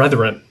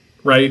brethren.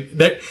 Right?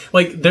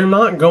 They're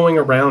not going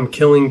around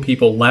killing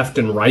people left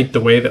and right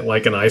the way that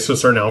like an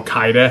ISIS or an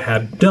Al-Qaeda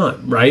had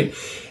done, right?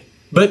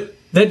 But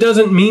that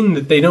doesn't mean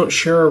that they don't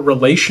share a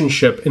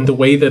relationship in the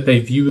way that they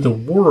view the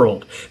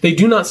world. They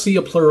do not see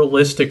a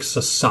pluralistic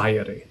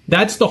society.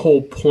 That's the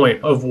whole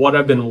point of what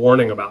I've been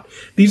warning about.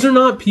 These are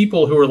not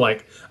people who are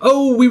like,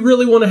 oh, we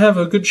really want to have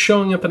a good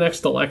showing at the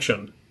next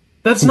election.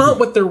 That's not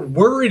what they're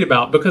worried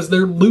about because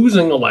they're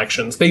losing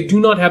elections. They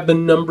do not have the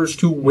numbers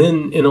to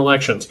win in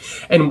elections.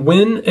 And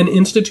when an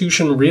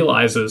institution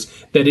realizes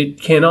that it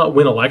cannot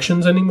win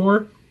elections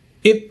anymore,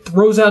 it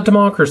throws out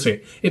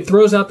democracy. It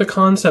throws out the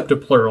concept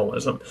of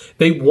pluralism.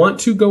 They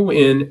want to go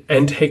in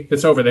and take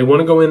this over. They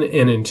want to go in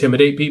and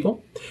intimidate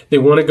people. They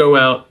want to go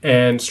out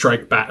and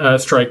strike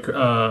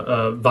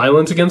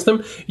violence against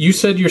them. You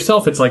said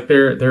yourself, it's like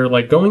they're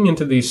like going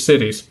into these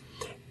cities.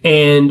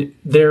 And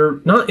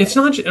it's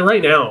not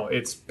right now,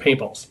 it's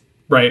paintballs,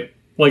 right?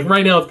 Like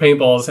right now it's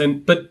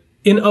paintballs. But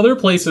in other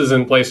places,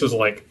 in places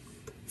like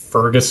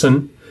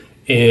Ferguson,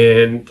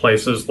 in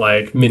places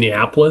like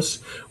Minneapolis,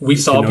 we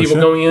saw people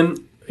going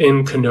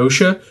in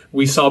Kenosha,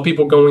 we saw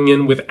people going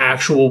in with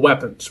actual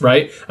weapons,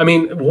 right? I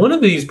mean, one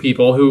of these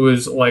people who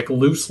was like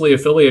loosely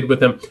affiliated with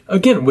them,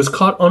 again, was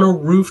caught on a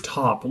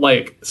rooftop,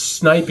 like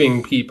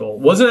sniping people.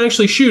 Wasn't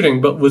actually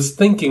shooting, but was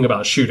thinking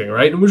about shooting,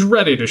 right? And was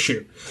ready to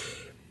shoot.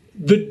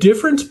 The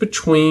difference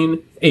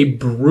between a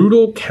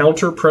brutal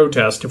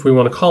counter-protest, if we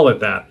want to call it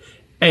that,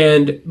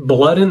 and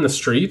blood in the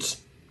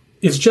streets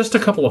is just a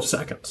couple of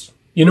seconds.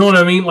 You know what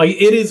I mean?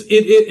 Like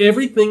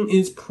everything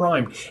is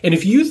primed. And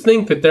if you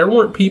think that there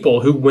weren't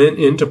people who went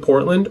into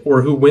Portland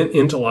or who went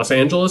into Los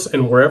Angeles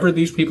and wherever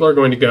these people are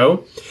going to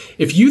go,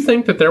 if you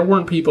think that there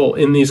weren't people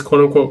in these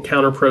quote-unquote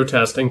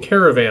counter-protest and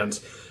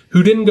caravans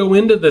who didn't go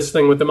into this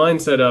thing with the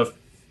mindset of,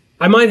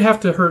 I might have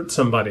to hurt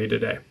somebody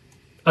today.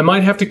 I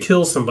might have to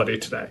kill somebody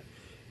today.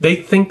 They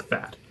think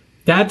that.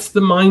 That's the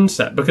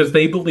mindset, because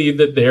they believe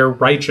that they're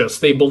righteous.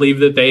 They believe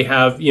that they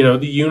have, the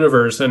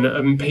universe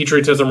and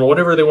patriotism or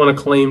whatever they want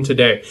to claim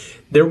today.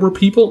 There were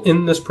people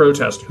in this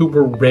protest who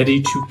were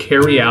ready to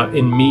carry out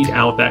and mete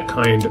out that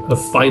kind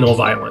of final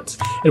violence.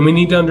 And we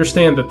need to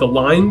understand that the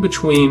line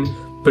between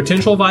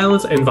potential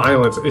violence and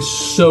violence is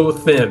so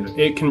thin,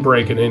 it can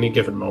break at any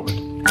given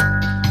moment.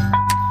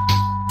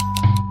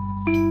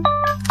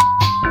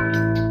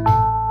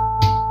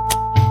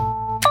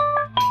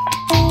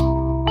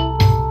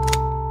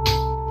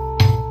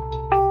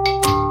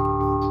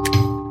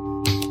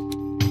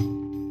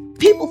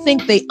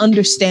 Think they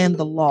understand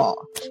the law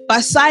by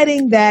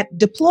citing that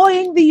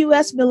deploying the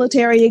U.S.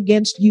 military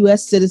against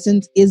U.S.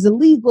 citizens is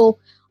illegal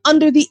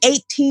under the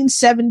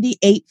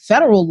 1878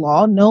 federal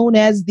law known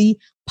as the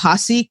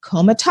Posse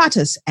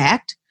Comitatus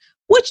Act,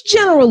 which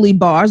generally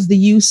bars the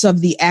use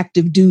of the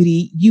active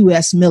duty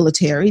U.S.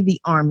 military, the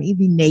Army,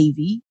 the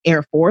Navy,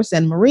 Air Force,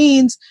 and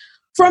Marines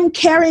from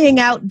carrying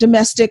out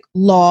domestic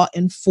law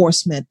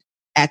enforcement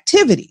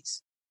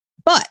activities.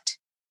 But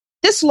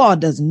this law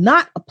does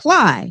not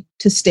apply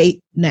to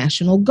state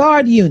National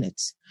Guard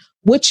units,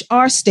 which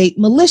are state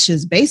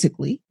militias,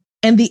 basically.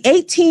 And the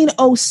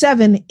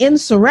 1807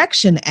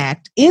 Insurrection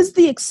Act is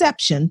the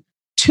exception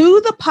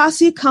to the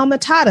Posse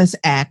Comitatus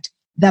Act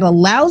that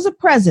allows a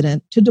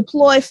president to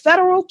deploy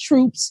federal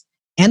troops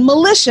and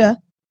militia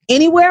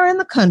anywhere in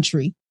the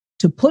country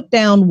to put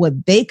down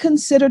what they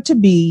consider to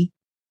be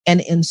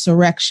an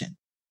insurrection.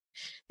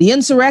 The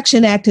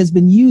Insurrection Act has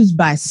been used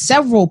by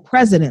several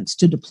presidents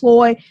to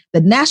deploy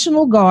the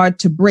National Guard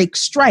to break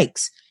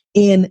strikes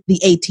in the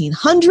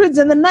 1800s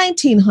and the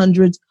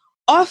 1900s,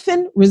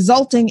 often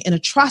resulting in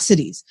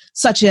atrocities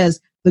such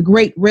as the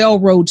Great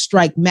Railroad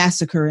Strike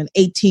Massacre in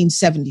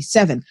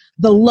 1877,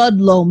 the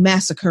Ludlow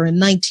Massacre in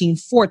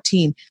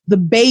 1914, the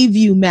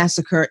Bayview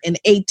Massacre in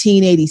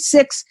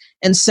 1886,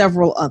 and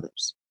several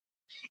others.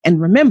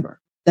 And remember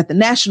that the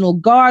National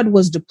Guard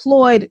was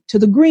deployed to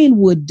the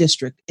Greenwood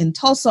District in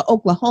Tulsa,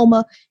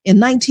 Oklahoma in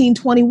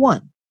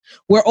 1921,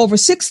 where over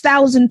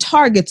 6,000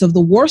 targets of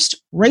the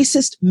worst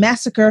racist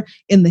massacre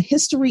in the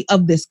history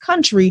of this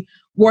country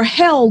were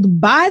held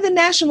by the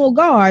National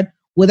Guard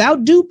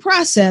without due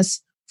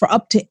process for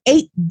up to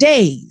 8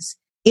 days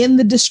in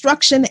the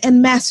destruction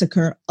and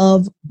massacre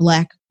of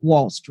Black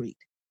Wall Street.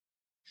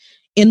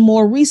 In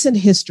more recent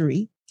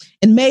history,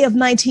 in May of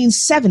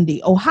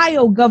 1970,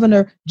 Ohio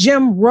Governor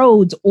Jim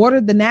Rhodes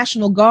ordered the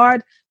National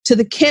Guard to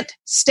the Kent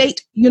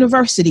State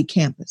University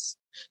campus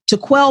to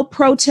quell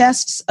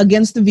protests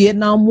against the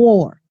Vietnam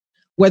War,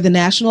 where the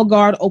National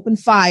Guard opened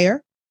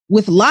fire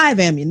with live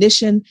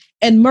ammunition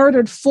and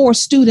murdered 4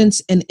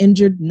 students and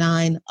injured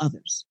 9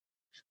 others.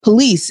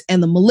 Police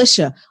and the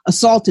militia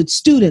assaulted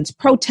students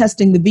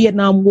protesting the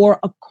Vietnam War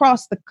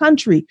across the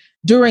country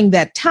during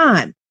that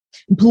time.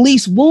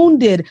 Police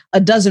wounded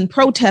a dozen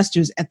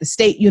protesters at the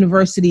State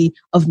University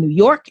of New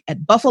York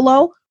at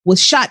Buffalo with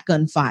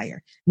shotgun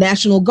fire.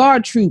 National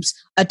Guard troops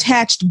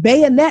attached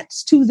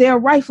bayonets to their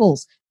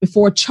rifles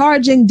before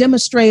charging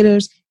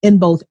demonstrators in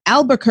both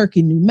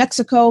Albuquerque, New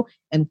Mexico,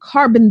 and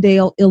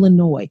Carbondale,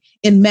 Illinois.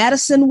 In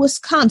Madison,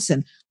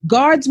 Wisconsin,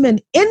 guardsmen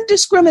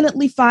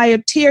indiscriminately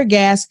fired tear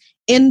gas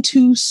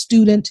into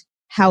student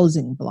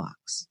housing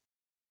blocks.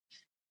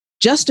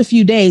 Just a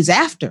few days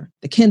after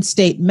the Kent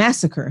State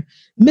Massacre,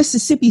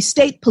 Mississippi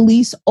State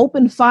Police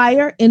opened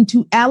fire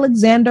into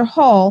Alexander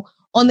Hall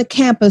on the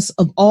campus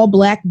of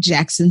all-Black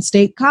Jackson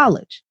State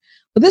College.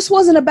 But this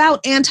wasn't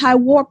about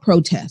anti-war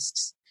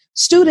protests.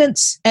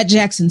 Students at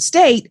Jackson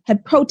State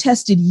had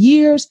protested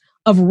years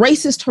of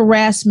racist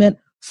harassment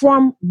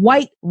from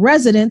white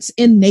residents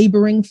in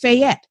neighboring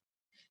Fayette.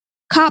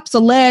 Cops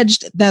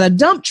alleged that a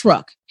dump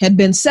truck had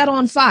been set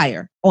on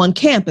fire on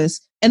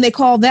campus, and they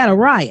called that a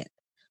riot,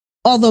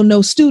 although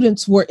no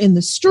students were in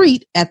the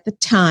street at the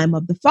time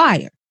of the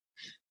fire.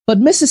 But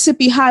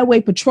Mississippi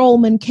Highway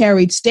patrolmen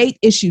carried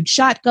state-issued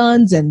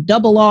shotguns and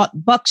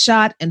double-aught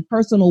buckshot and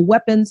personal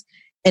weapons,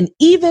 and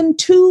even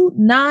 2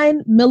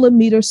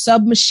 9mm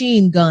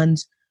submachine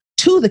guns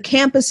to the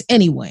campus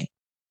anyway,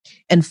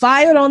 and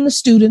fired on the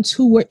students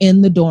who were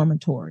in the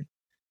dormitory.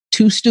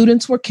 2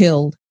 students were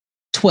killed,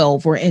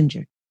 12 were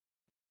injured.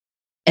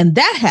 And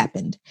that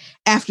happened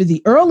after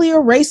the earlier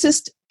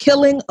racist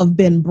killing of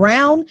Ben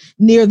Brown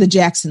near the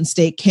Jackson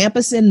State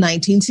campus in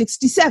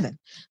 1967.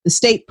 The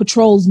state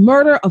patrol's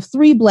murder of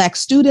 3 Black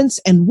students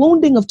and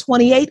wounding of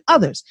 28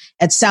 others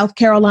at South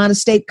Carolina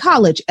State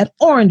College at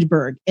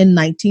Orangeburg in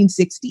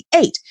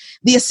 1968.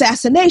 The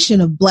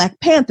assassination of Black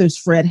Panthers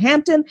Fred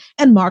Hampton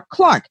and Mark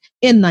Clark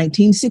in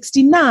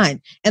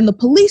 1969. And the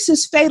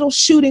police's fatal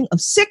shooting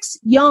of 6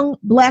 young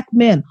Black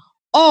men,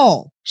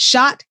 all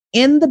shot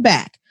in the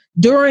back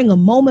during a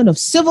moment of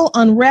civil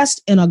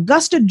unrest in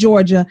Augusta,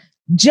 Georgia,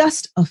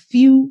 just a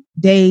few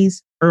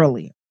days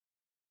earlier.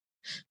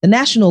 The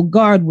National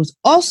Guard was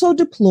also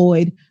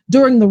deployed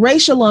during the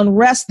racial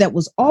unrest that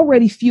was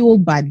already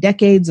fueled by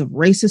decades of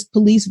racist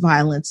police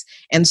violence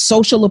and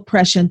social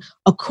oppression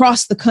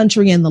across the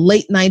country in the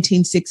late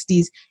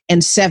 1960s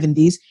and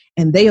 70s,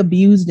 and they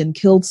abused and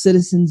killed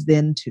citizens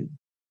then too.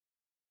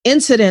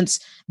 Incidents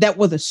that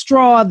were the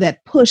straw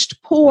that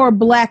pushed poor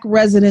Black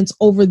residents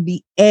over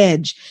the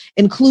edge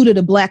included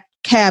a Black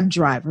cab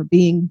driver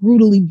being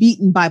brutally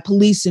beaten by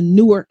police in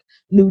Newark,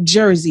 New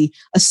Jersey,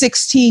 a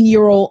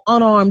 16-year-old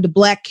unarmed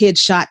Black kid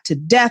shot to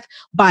death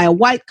by a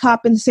white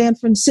cop in San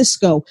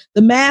Francisco,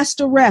 the mass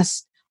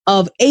arrest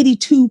of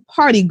 82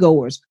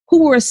 partygoers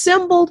who were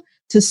assembled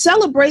to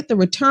celebrate the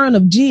return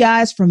of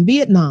GIs from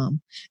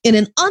Vietnam in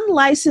an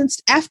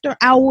unlicensed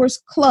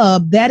after-hours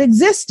club that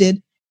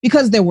existed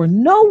because there were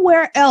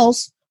nowhere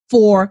else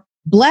for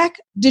Black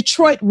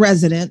Detroit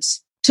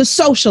residents to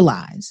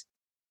socialize.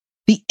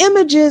 The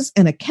images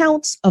and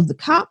accounts of the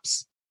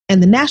cops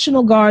and the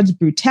National Guard's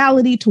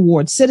brutality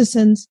towards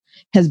citizens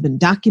has been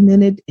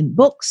documented in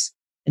books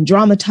and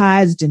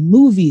dramatized in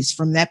movies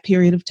from that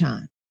period of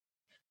time.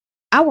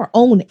 Our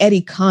own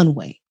Eddie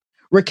Conway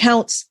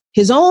recounts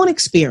his own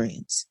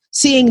experience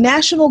seeing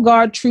National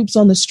Guard troops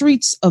on the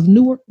streets of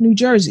Newark, New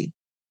Jersey,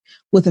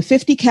 with a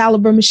 .50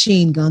 caliber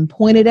machine gun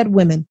pointed at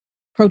women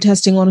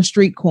protesting on a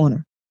street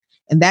corner,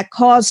 and that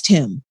caused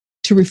him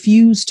to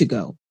refuse to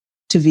go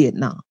to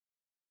Vietnam.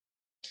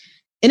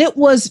 And it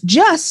was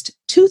just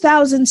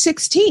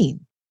 2016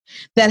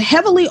 that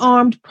heavily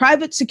armed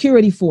private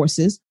security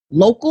forces,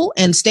 local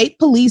and state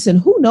police, and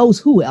who knows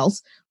who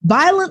else,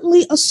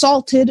 violently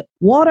assaulted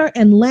water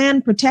and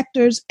land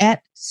protectors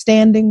at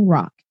Standing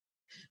Rock.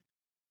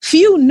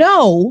 Few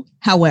know,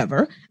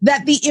 however,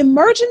 that the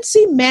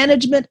Emergency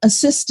Management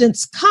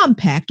Assistance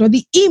Compact, or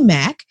the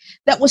EMAC,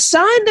 that was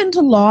signed into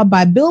law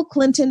by Bill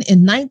Clinton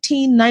in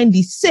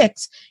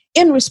 1996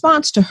 in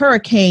response to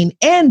Hurricane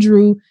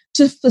Andrew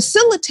to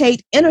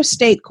facilitate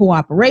interstate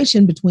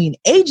cooperation between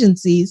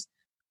agencies,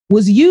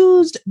 was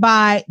used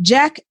by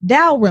Jack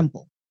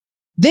Dalrymple,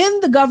 then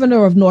the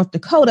governor of North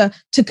Dakota,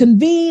 to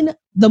convene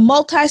the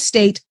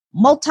multi-state,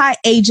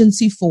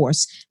 multi-agency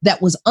force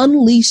that was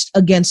unleashed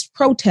against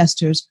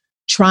protesters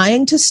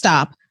trying to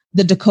stop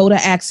the Dakota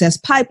Access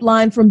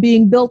Pipeline from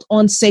being built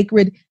on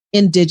sacred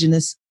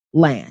indigenous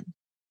land.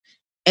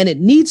 And it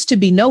needs to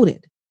be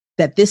noted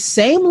that this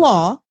same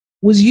law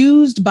was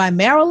used by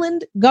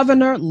Maryland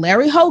Governor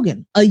Larry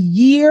Hogan a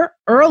year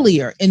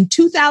earlier in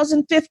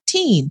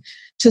 2015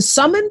 to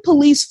summon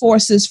police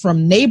forces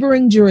from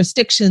neighboring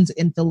jurisdictions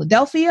in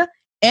Philadelphia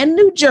and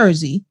New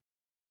Jersey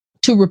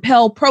to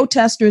repel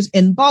protesters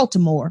in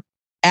Baltimore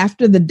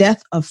after the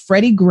death of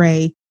Freddie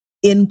Gray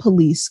in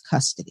police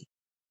custody.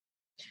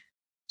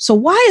 So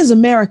why is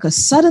America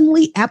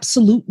suddenly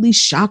absolutely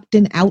shocked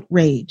and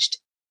outraged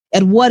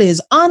at what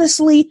is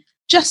honestly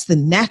just the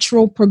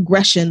natural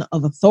progression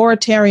of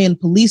authoritarian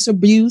police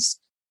abuse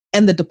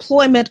and the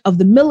deployment of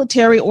the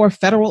military or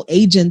federal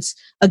agents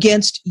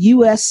against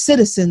U.S.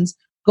 citizens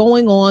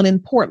going on in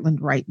Portland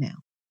right now?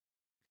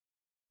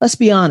 Let's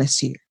be honest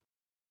here.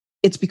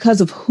 It's because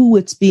of who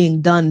it's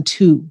being done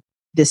to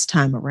this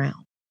time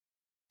around.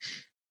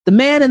 The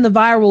man in the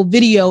viral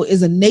video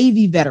is a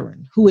Navy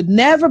veteran who had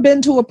never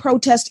been to a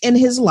protest in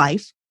his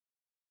life,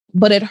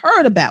 but had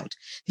heard about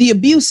the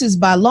abuses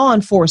by law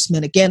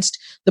enforcement against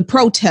the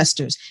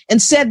protesters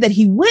and said that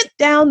he went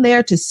down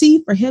there to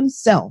see for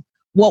himself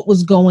what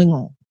was going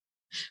on.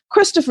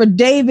 Christopher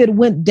David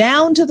went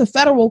down to the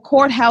federal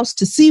courthouse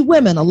to see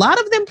women, a lot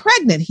of them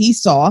pregnant, he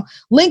saw,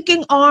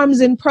 linking arms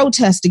in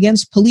protest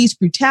against police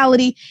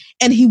brutality,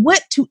 and he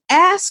went to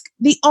ask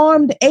the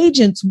armed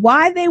agents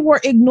why they were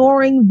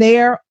ignoring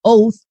their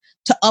oath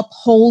to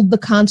uphold the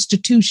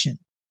Constitution.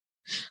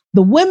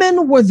 The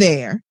women were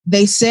there,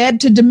 they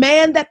said, to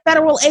demand that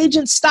federal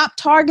agents stop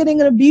targeting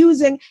and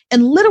abusing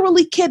and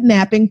literally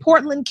kidnapping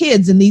Portland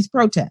kids in these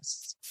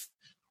protests.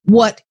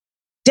 What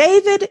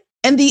David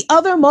and the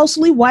other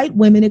mostly white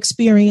women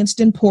experienced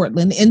in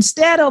Portland,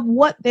 instead of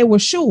what they were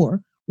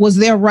sure was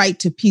their right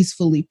to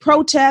peacefully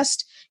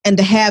protest and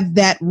to have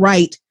that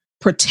right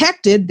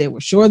protected, they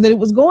were sure that it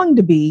was going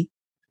to be,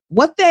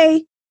 what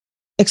they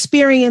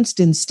experienced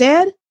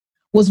instead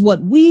was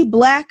what we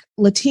Black,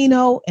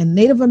 Latino, and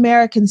Native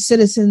American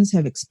citizens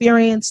have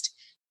experienced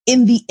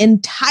in the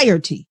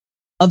entirety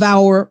of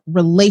our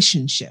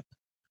relationship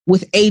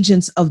with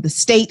agents of the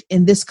state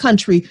in this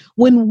country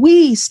when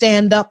we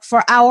stand up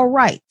for our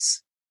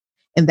rights.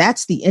 And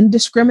that's the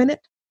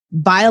indiscriminate,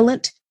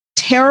 violent,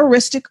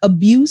 terroristic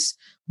abuse,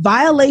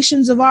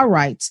 violations of our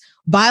rights,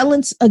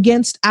 violence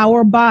against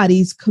our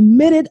bodies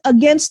committed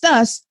against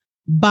us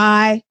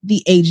by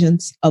the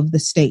agents of the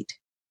state.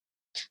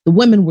 The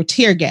women were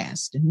tear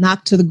gassed and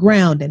knocked to the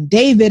ground, and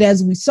David,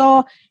 as we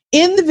saw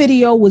in the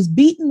video, was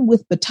beaten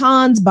with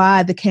batons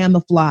by the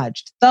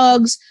camouflaged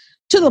thugs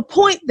to the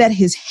point that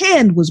his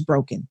hand was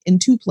broken in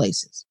 2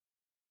 places.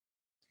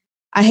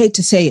 I hate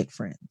to say it,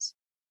 friends,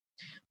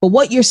 but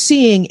what you're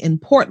seeing in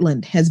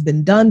Portland has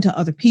been done to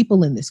other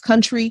people in this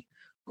country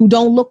who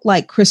don't look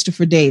like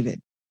Christopher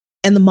David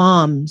and the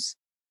moms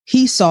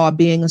he saw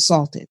being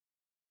assaulted.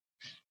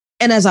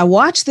 And as I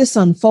watch this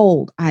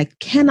unfold, I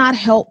cannot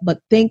help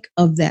but think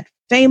of that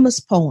famous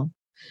poem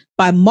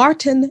by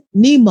Martin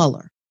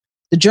Niemöller,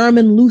 the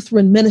German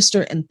Lutheran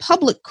minister and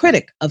public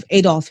critic of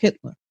Adolf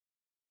Hitler,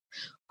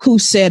 who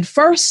said,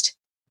 first,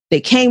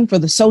 they came for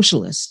the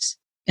socialists,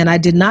 and I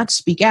did not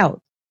speak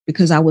out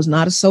because I was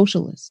not a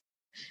socialist.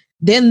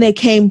 Then they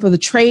came for the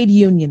trade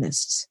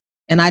unionists,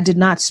 and I did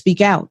not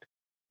speak out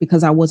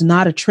because I was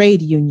not a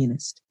trade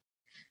unionist.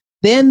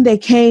 Then they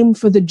came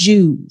for the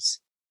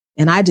Jews,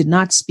 and I did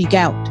not speak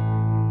out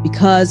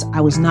because I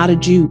was not a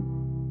Jew.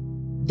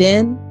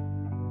 Then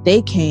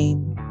they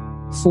came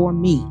for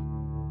me,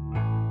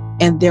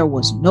 and there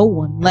was no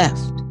one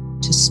left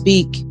to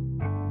speak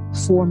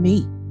for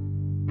me.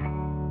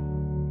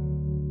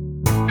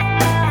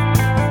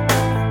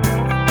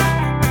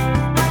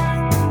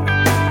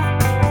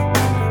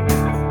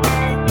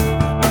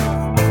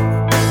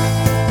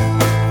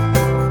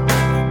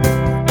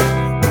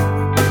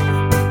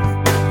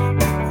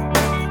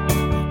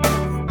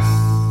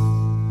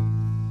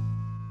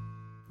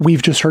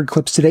 We've just heard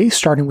clips today,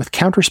 starting with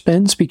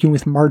Counterspin, speaking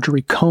with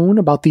Marjorie Cohn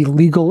about the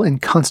legal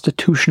and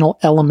constitutional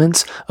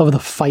elements of the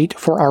fight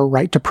for our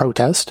right to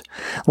protest.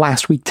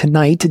 Last week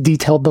tonight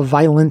detailed the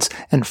violence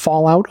and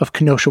fallout of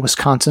Kenosha,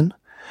 Wisconsin.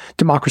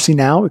 Democracy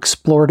Now!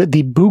 Explored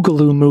the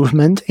Boogaloo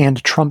movement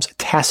and Trump's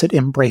tacit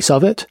embrace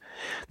of it.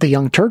 The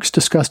Young Turks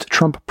discussed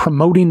Trump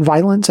promoting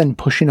violence and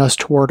pushing us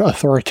toward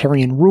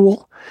authoritarian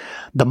rule.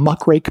 The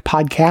Muckrake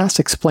podcast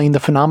explained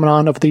the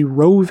phenomenon of the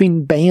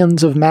roving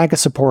bands of MAGA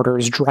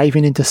supporters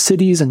driving into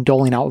cities and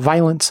doling out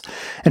violence.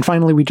 And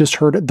finally, we just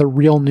heard the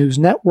Real News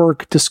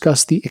Network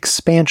discuss the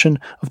expansion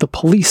of the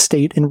police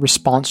state in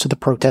response to the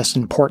protests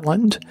in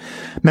Portland.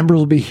 Members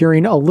will be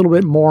hearing a little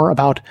bit more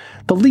about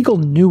the legal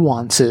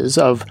nuances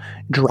of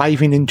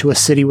driving into a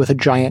city with a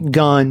giant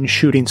gun,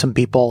 shooting some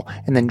people,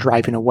 and then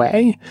driving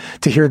away.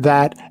 To hear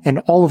that and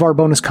all of our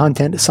bonus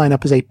content, sign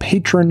up as a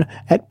patron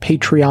at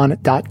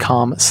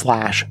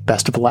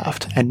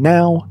patreon.com/bestofleft. And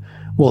now,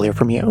 we'll hear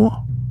from you.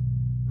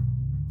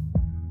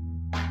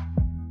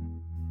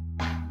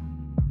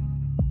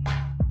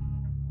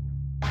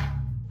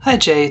 Hi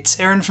Jay, it's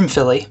Aaron from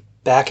Philly,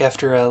 back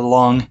after a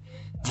long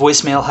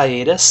voicemail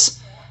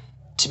hiatus.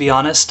 To be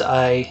honest,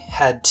 I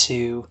had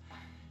to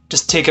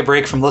just take a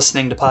break from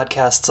listening to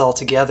podcasts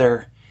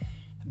altogether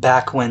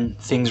back when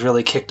things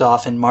really kicked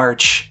off in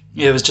March.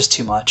 It was just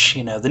too much.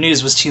 You know, the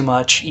news was too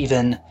much.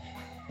 Even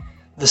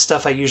the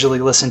stuff I usually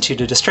listen to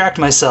distract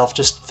myself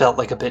just felt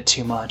like a bit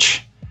too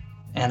much.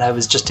 And I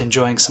was just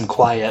enjoying some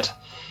quiet.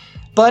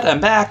 But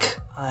I'm back.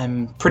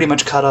 I'm pretty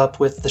much caught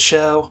up with the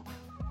show.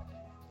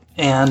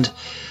 And,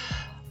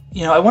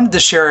 you know, I wanted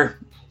to share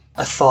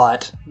a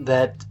thought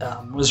that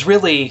was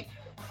really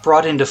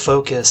brought into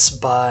focus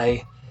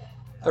by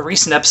a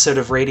recent episode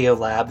of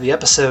Radiolab. The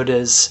episode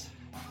is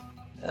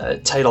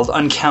titled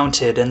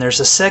Uncounted, and there's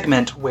a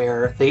segment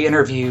where they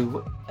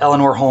interview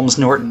Eleanor Holmes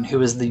Norton,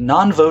 who is the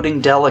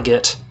non-voting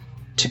delegate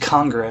to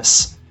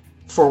Congress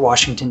for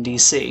Washington,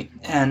 D.C.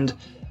 And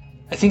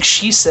I think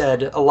she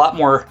said a lot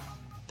more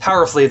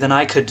powerfully than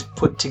I could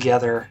put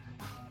together,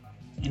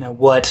 you know,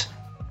 what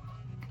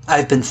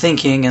I've been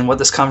thinking and what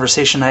this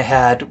conversation I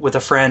had with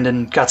a friend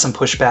and got some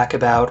pushback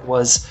about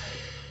was...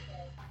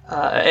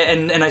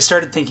 And I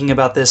started thinking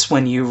about this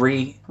when you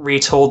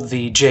retold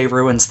the Jay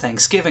Ruins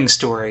Thanksgiving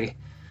story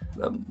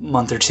a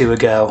month or two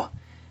ago,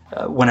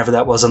 whenever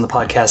that was on the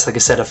podcast. Like I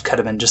said, I've kind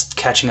of been just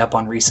catching up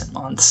on recent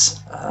months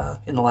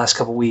in the last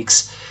couple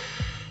weeks.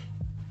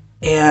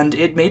 And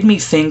it made me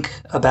think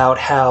about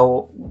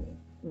how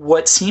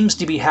what seems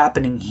to be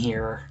happening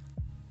here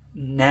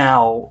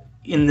now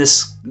in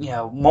this, you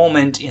know,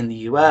 moment in the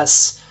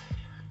U.S.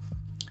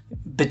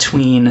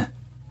 between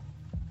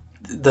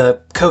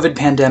the COVID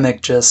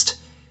pandemic just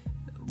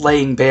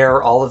laying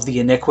bare all of the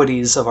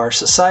iniquities of our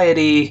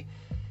society,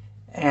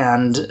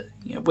 and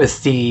you know,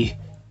 with the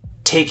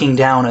taking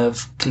down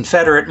of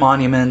Confederate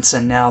monuments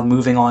and now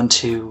moving on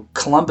to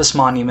Columbus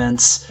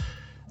monuments.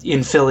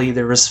 In Philly,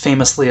 there was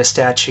famously a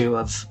statue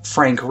of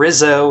Frank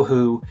Rizzo,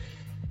 who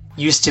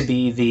used to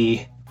be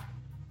the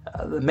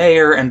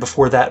mayor, and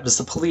before that was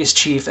the police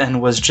chief,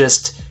 and was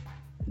just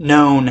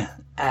known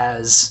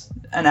as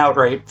an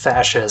outright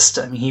fascist.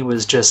 I mean, he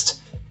was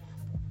just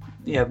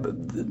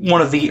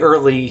one of the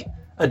early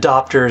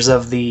adopters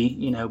of the,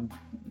 you know,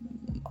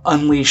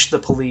 unleash the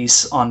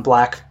police on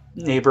black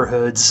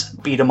neighborhoods,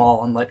 beat them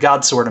all, and let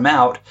God sort them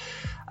out.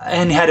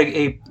 And had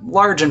a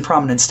large and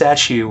prominent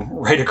statue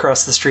right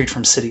across the street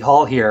from City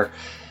Hall here,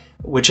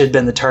 which had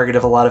been the target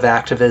of a lot of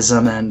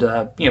activism and,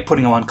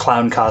 putting on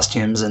clown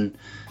costumes and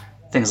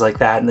things like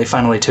that. And they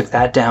finally took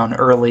that down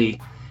early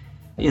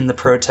in the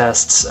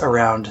protests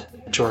around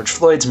George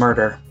Floyd's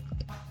murder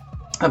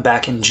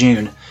back in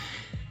June.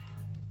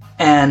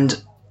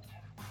 And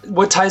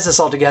what ties this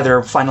all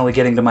together, finally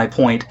getting to my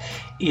point,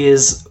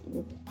 is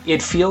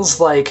it feels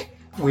like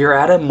we're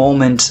at a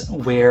moment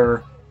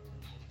where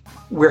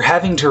we're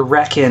having to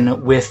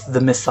reckon with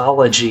the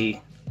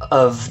mythology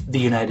of the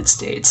United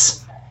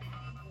States,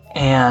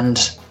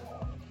 and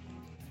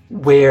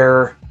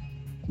where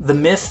the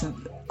myth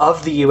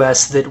of the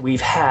U.S. that we've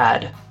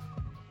had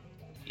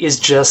is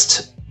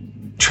just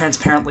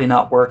transparently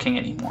not working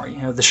anymore. You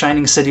know, the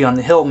shining city on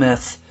the hill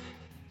myth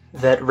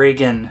that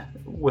Reagan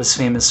was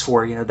famous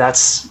for, you know,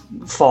 that's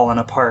fallen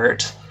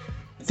apart.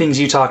 things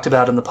you talked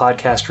about in the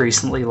podcast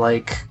recently,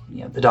 like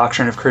the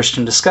doctrine of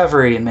Christian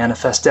discovery and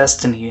manifest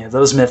destiny,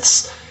 those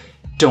myths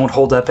don't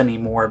hold up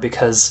anymore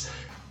because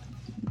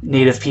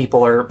Native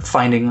people are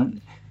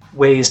finding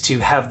ways to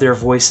have their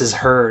voices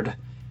heard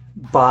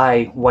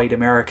by white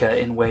America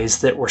in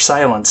ways that were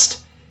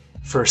silenced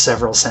for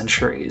several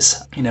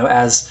centuries.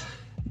 As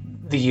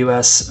the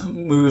U.S.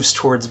 moves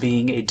towards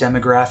being a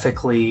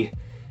demographically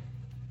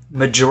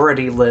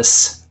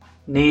majorityless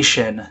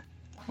nation,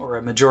 or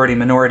a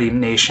majority-minority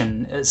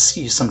nation, as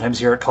you sometimes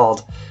hear it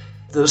called,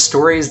 those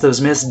stories,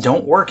 those myths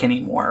don't work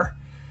anymore.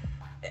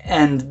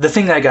 And the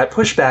thing that I got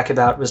pushback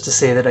about was to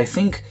say that I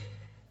think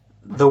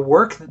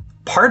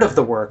part of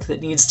the work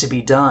that needs to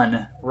be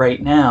done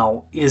right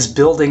now is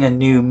building a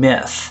new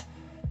myth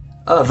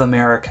of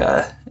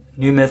America,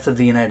 new myth of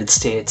the United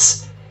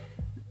States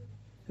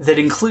that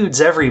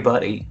includes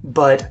everybody,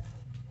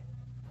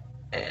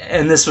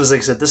 and this was, like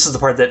I said, this is the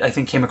part that I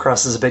think came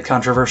across as a bit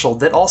controversial,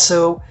 that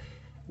also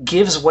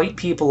gives white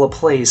people a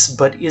place,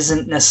 but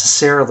isn't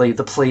necessarily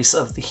the place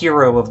of the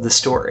hero of the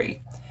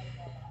story.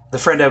 The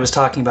friend I was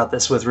talking about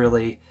this with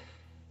really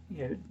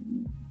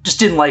just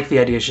didn't like the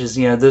idea. She's,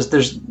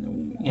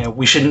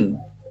 we shouldn't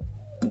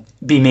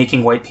be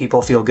making white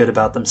people feel good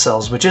about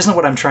themselves, which isn't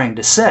what I'm trying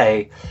to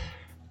say.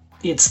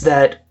 It's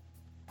that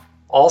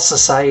all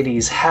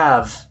societies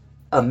have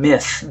a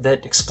myth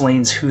that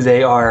explains who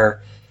they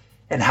are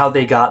and how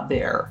they got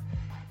there.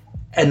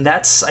 And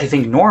that's, I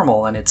think,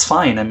 normal, and it's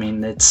fine. I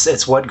mean,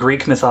 it's what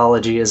Greek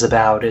mythology is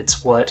about.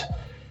 It's what,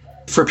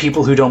 for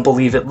people who don't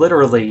believe it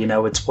literally,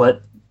 it's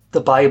what the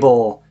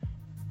Bible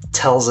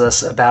tells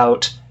us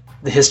about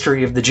the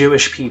history of the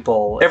Jewish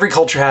people. Every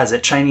culture has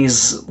it.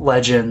 Chinese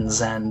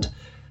legends and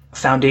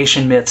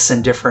foundation myths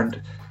in different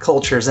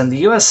cultures. And the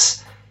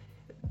U.S.,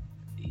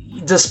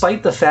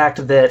 despite the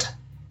fact that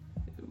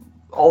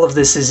all of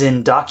this is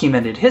in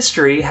documented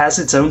history, has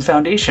its own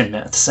foundation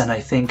myths. And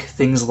I think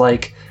things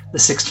like the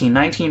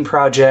 1619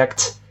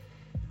 Project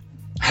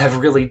have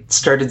really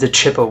started to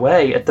chip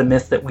away at the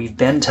myth that we've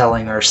been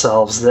telling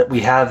ourselves, that we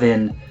have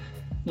in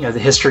the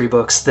history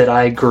books that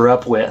I grew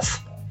up with.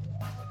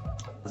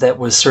 That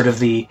was sort of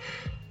the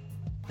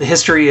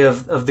history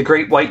of the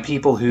great white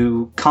people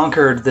who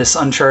conquered this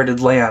uncharted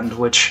land,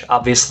 which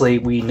obviously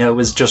we know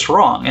is just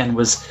wrong and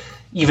was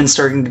even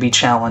starting to be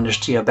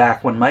challenged,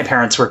 back when my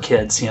parents were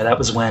kids. That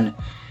was when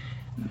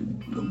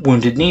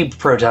Wounded Knee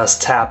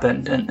protests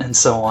happened and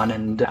so on,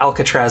 and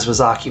Alcatraz was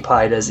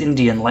occupied as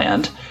Indian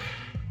land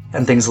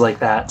and things like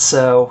that.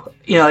 So,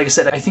 like I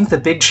said, I think the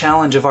big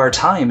challenge of our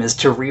time is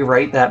to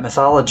rewrite that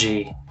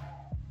mythology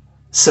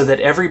so that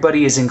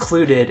everybody is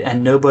included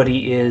and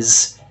nobody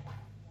is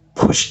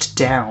pushed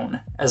down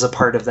as a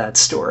part of that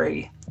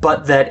story,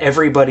 but that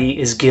everybody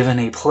is given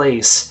a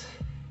place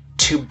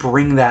to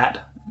bring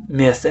that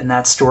myth and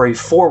that story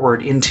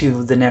forward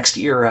into the next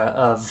era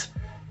of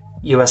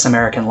U.S.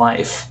 American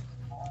life.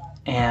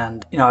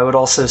 And, I would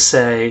also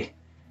say,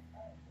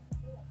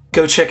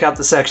 go check out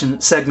the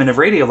segment of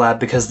Radiolab,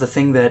 because the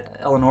thing that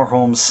Eleanor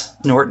Holmes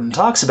Norton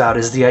talks about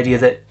is the idea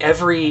that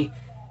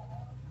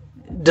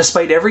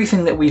despite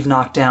everything that we've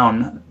knocked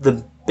down,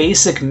 the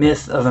basic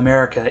myth of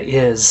America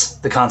is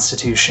the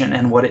Constitution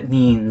and what it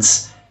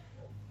means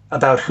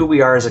about who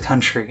we are as a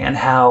country, and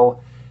how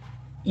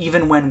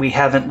even when we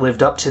haven't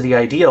lived up to the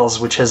ideals,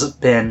 which has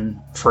been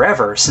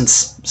forever,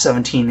 since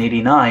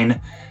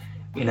 1789,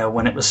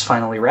 when it was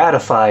finally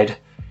ratified,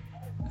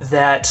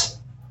 that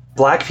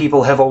Black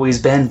people have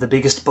always been the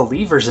biggest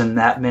believers in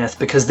that myth,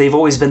 because they've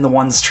always been the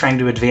ones trying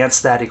to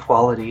advance that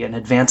equality and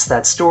advance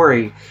that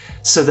story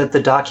so that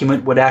the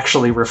document would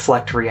actually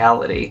reflect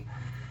reality.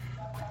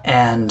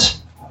 And,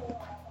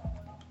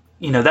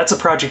 that's a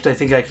project I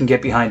think I can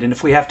get behind. And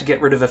if we have to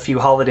get rid of a few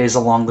holidays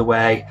along the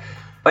way,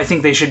 I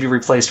think they should be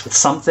replaced with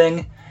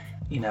something.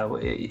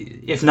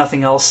 If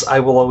nothing else, I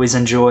will always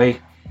enjoy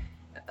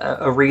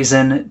a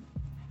reason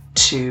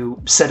to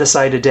set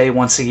aside a day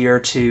once a year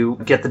to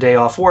get the day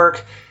off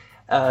work,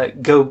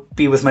 go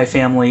be with my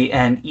family,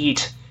 and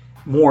eat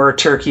more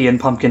turkey and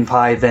pumpkin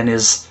pie than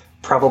is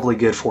probably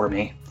good for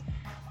me.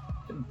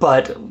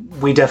 But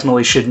we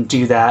definitely shouldn't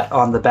do that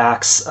on the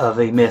backs of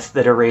a myth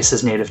that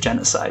erases Native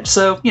genocide.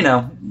 So,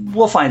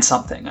 we'll find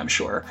something, I'm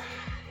sure.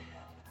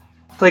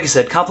 Like I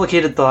said,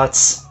 complicated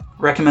thoughts.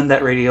 Recommend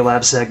that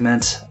Radiolab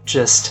segment.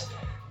 Just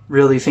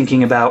really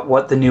thinking about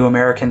what the new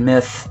American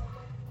myth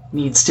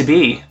needs to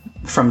be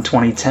from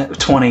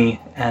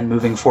 2020 and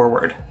moving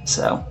forward.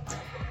 So,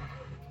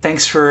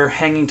 thanks for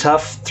hanging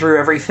tough through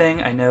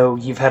everything. I know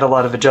you've had a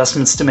lot of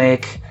adjustments to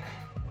make,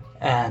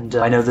 and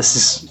I know this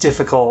is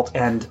difficult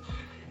and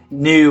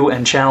new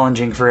and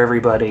challenging for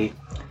everybody.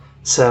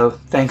 So,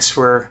 thanks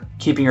for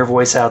keeping your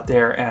voice out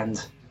there,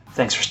 and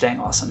thanks for staying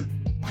awesome.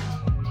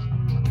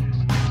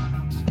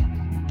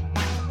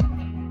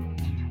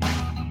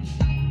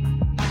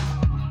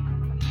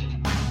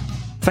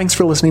 Thanks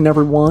for listening,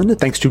 everyone.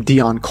 Thanks to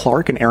Dion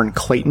Clark and Aaron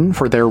Clayton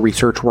for their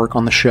research work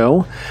on the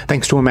show.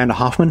 Thanks to Amanda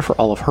Hoffman for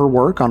all of her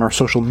work on our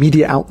social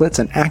media outlets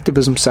and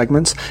activism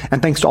segments.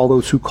 And thanks to all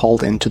those who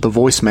called into the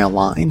voicemail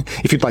line.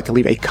 If you'd like to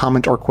leave a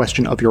comment or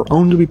question of your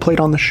own to be played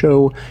on the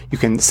show, you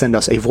can send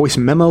us a voice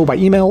memo by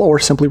email or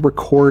simply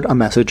record a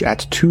message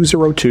at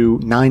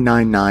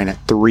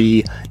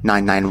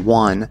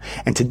 202-999-3991.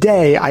 And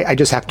today, I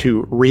just have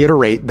to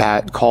reiterate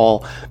that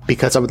call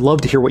because I would love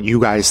to hear what you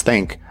guys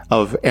think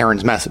of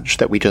Aaron's message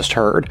that we just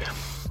heard.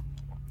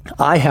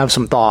 I have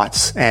some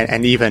thoughts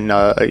and even,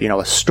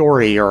 a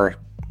story or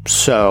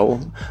so,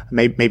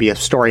 maybe a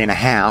story and a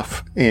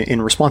half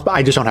in response, but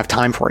I just don't have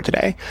time for it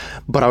today.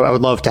 But I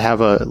would love to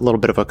have a little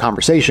bit of a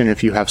conversation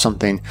if you have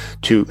something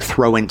to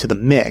throw into the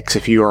mix.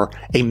 If you're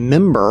a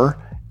member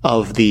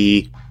of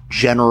the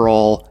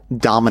general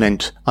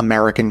dominant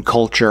American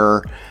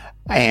culture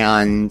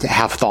and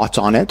have thoughts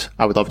on it,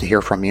 I would love to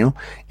hear from you.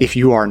 If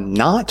you are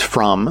not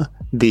from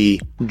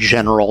the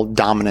general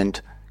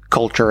dominant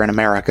culture in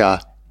America,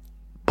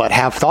 but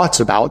have thoughts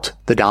about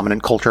the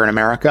dominant culture in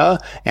America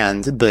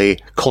and the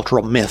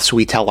cultural myths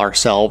we tell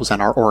ourselves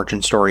and our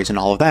origin stories and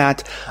all of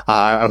that,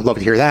 I would love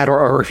to hear that.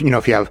 Or if you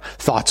have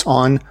thoughts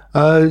on,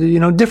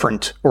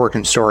 different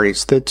origin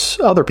stories that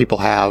other people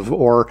have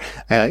or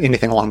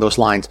anything along those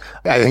lines.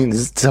 I think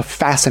it's a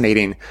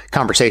fascinating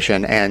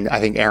conversation. And I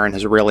think Aaron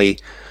has really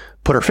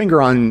put her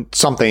finger on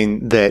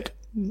something that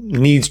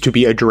needs to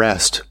be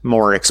addressed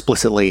more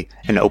explicitly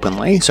and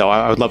openly. So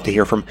I would love to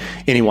hear from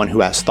anyone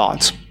who has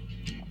thoughts.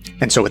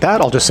 And so with that,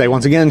 I'll just say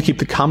once again, keep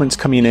the comments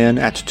coming in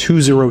at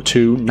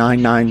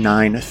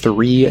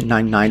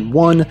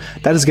 202-999-3991.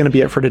 That is going to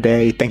be it for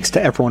today. Thanks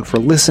to everyone for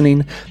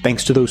listening.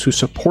 Thanks to those who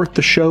support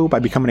the show by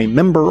becoming a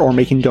member or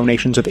making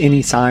donations of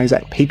any size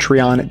at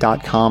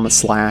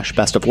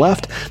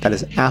patreon.com/bestofleft. That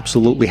is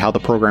absolutely how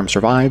the program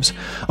survives.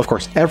 Of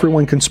course,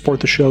 everyone can support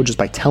the show just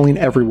by telling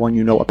everyone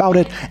you know about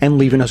it and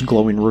leaving us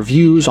glowing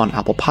reviews on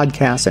Apple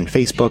Podcasts and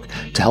Facebook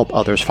to help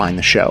others find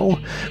the show.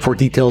 For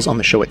details on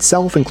the show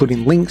itself,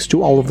 including links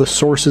to all of the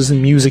sources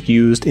and music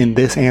used in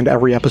this and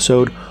every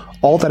episode,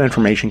 all that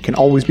information can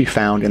always be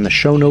found in the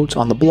show notes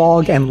on the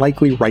blog and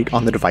likely right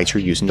on the device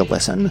you're using to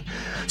listen.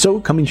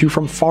 So, coming to you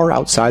from far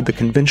outside the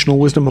conventional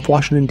wisdom of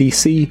Washington,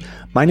 D.C.,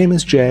 my name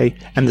is Jay,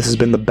 and this has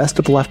been the Best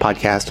of the Left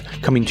podcast,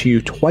 coming to you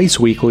twice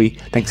weekly,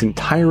 thanks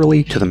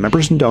entirely to the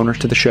members and donors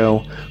to the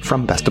show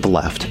from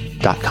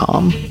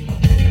bestoftheleft.com.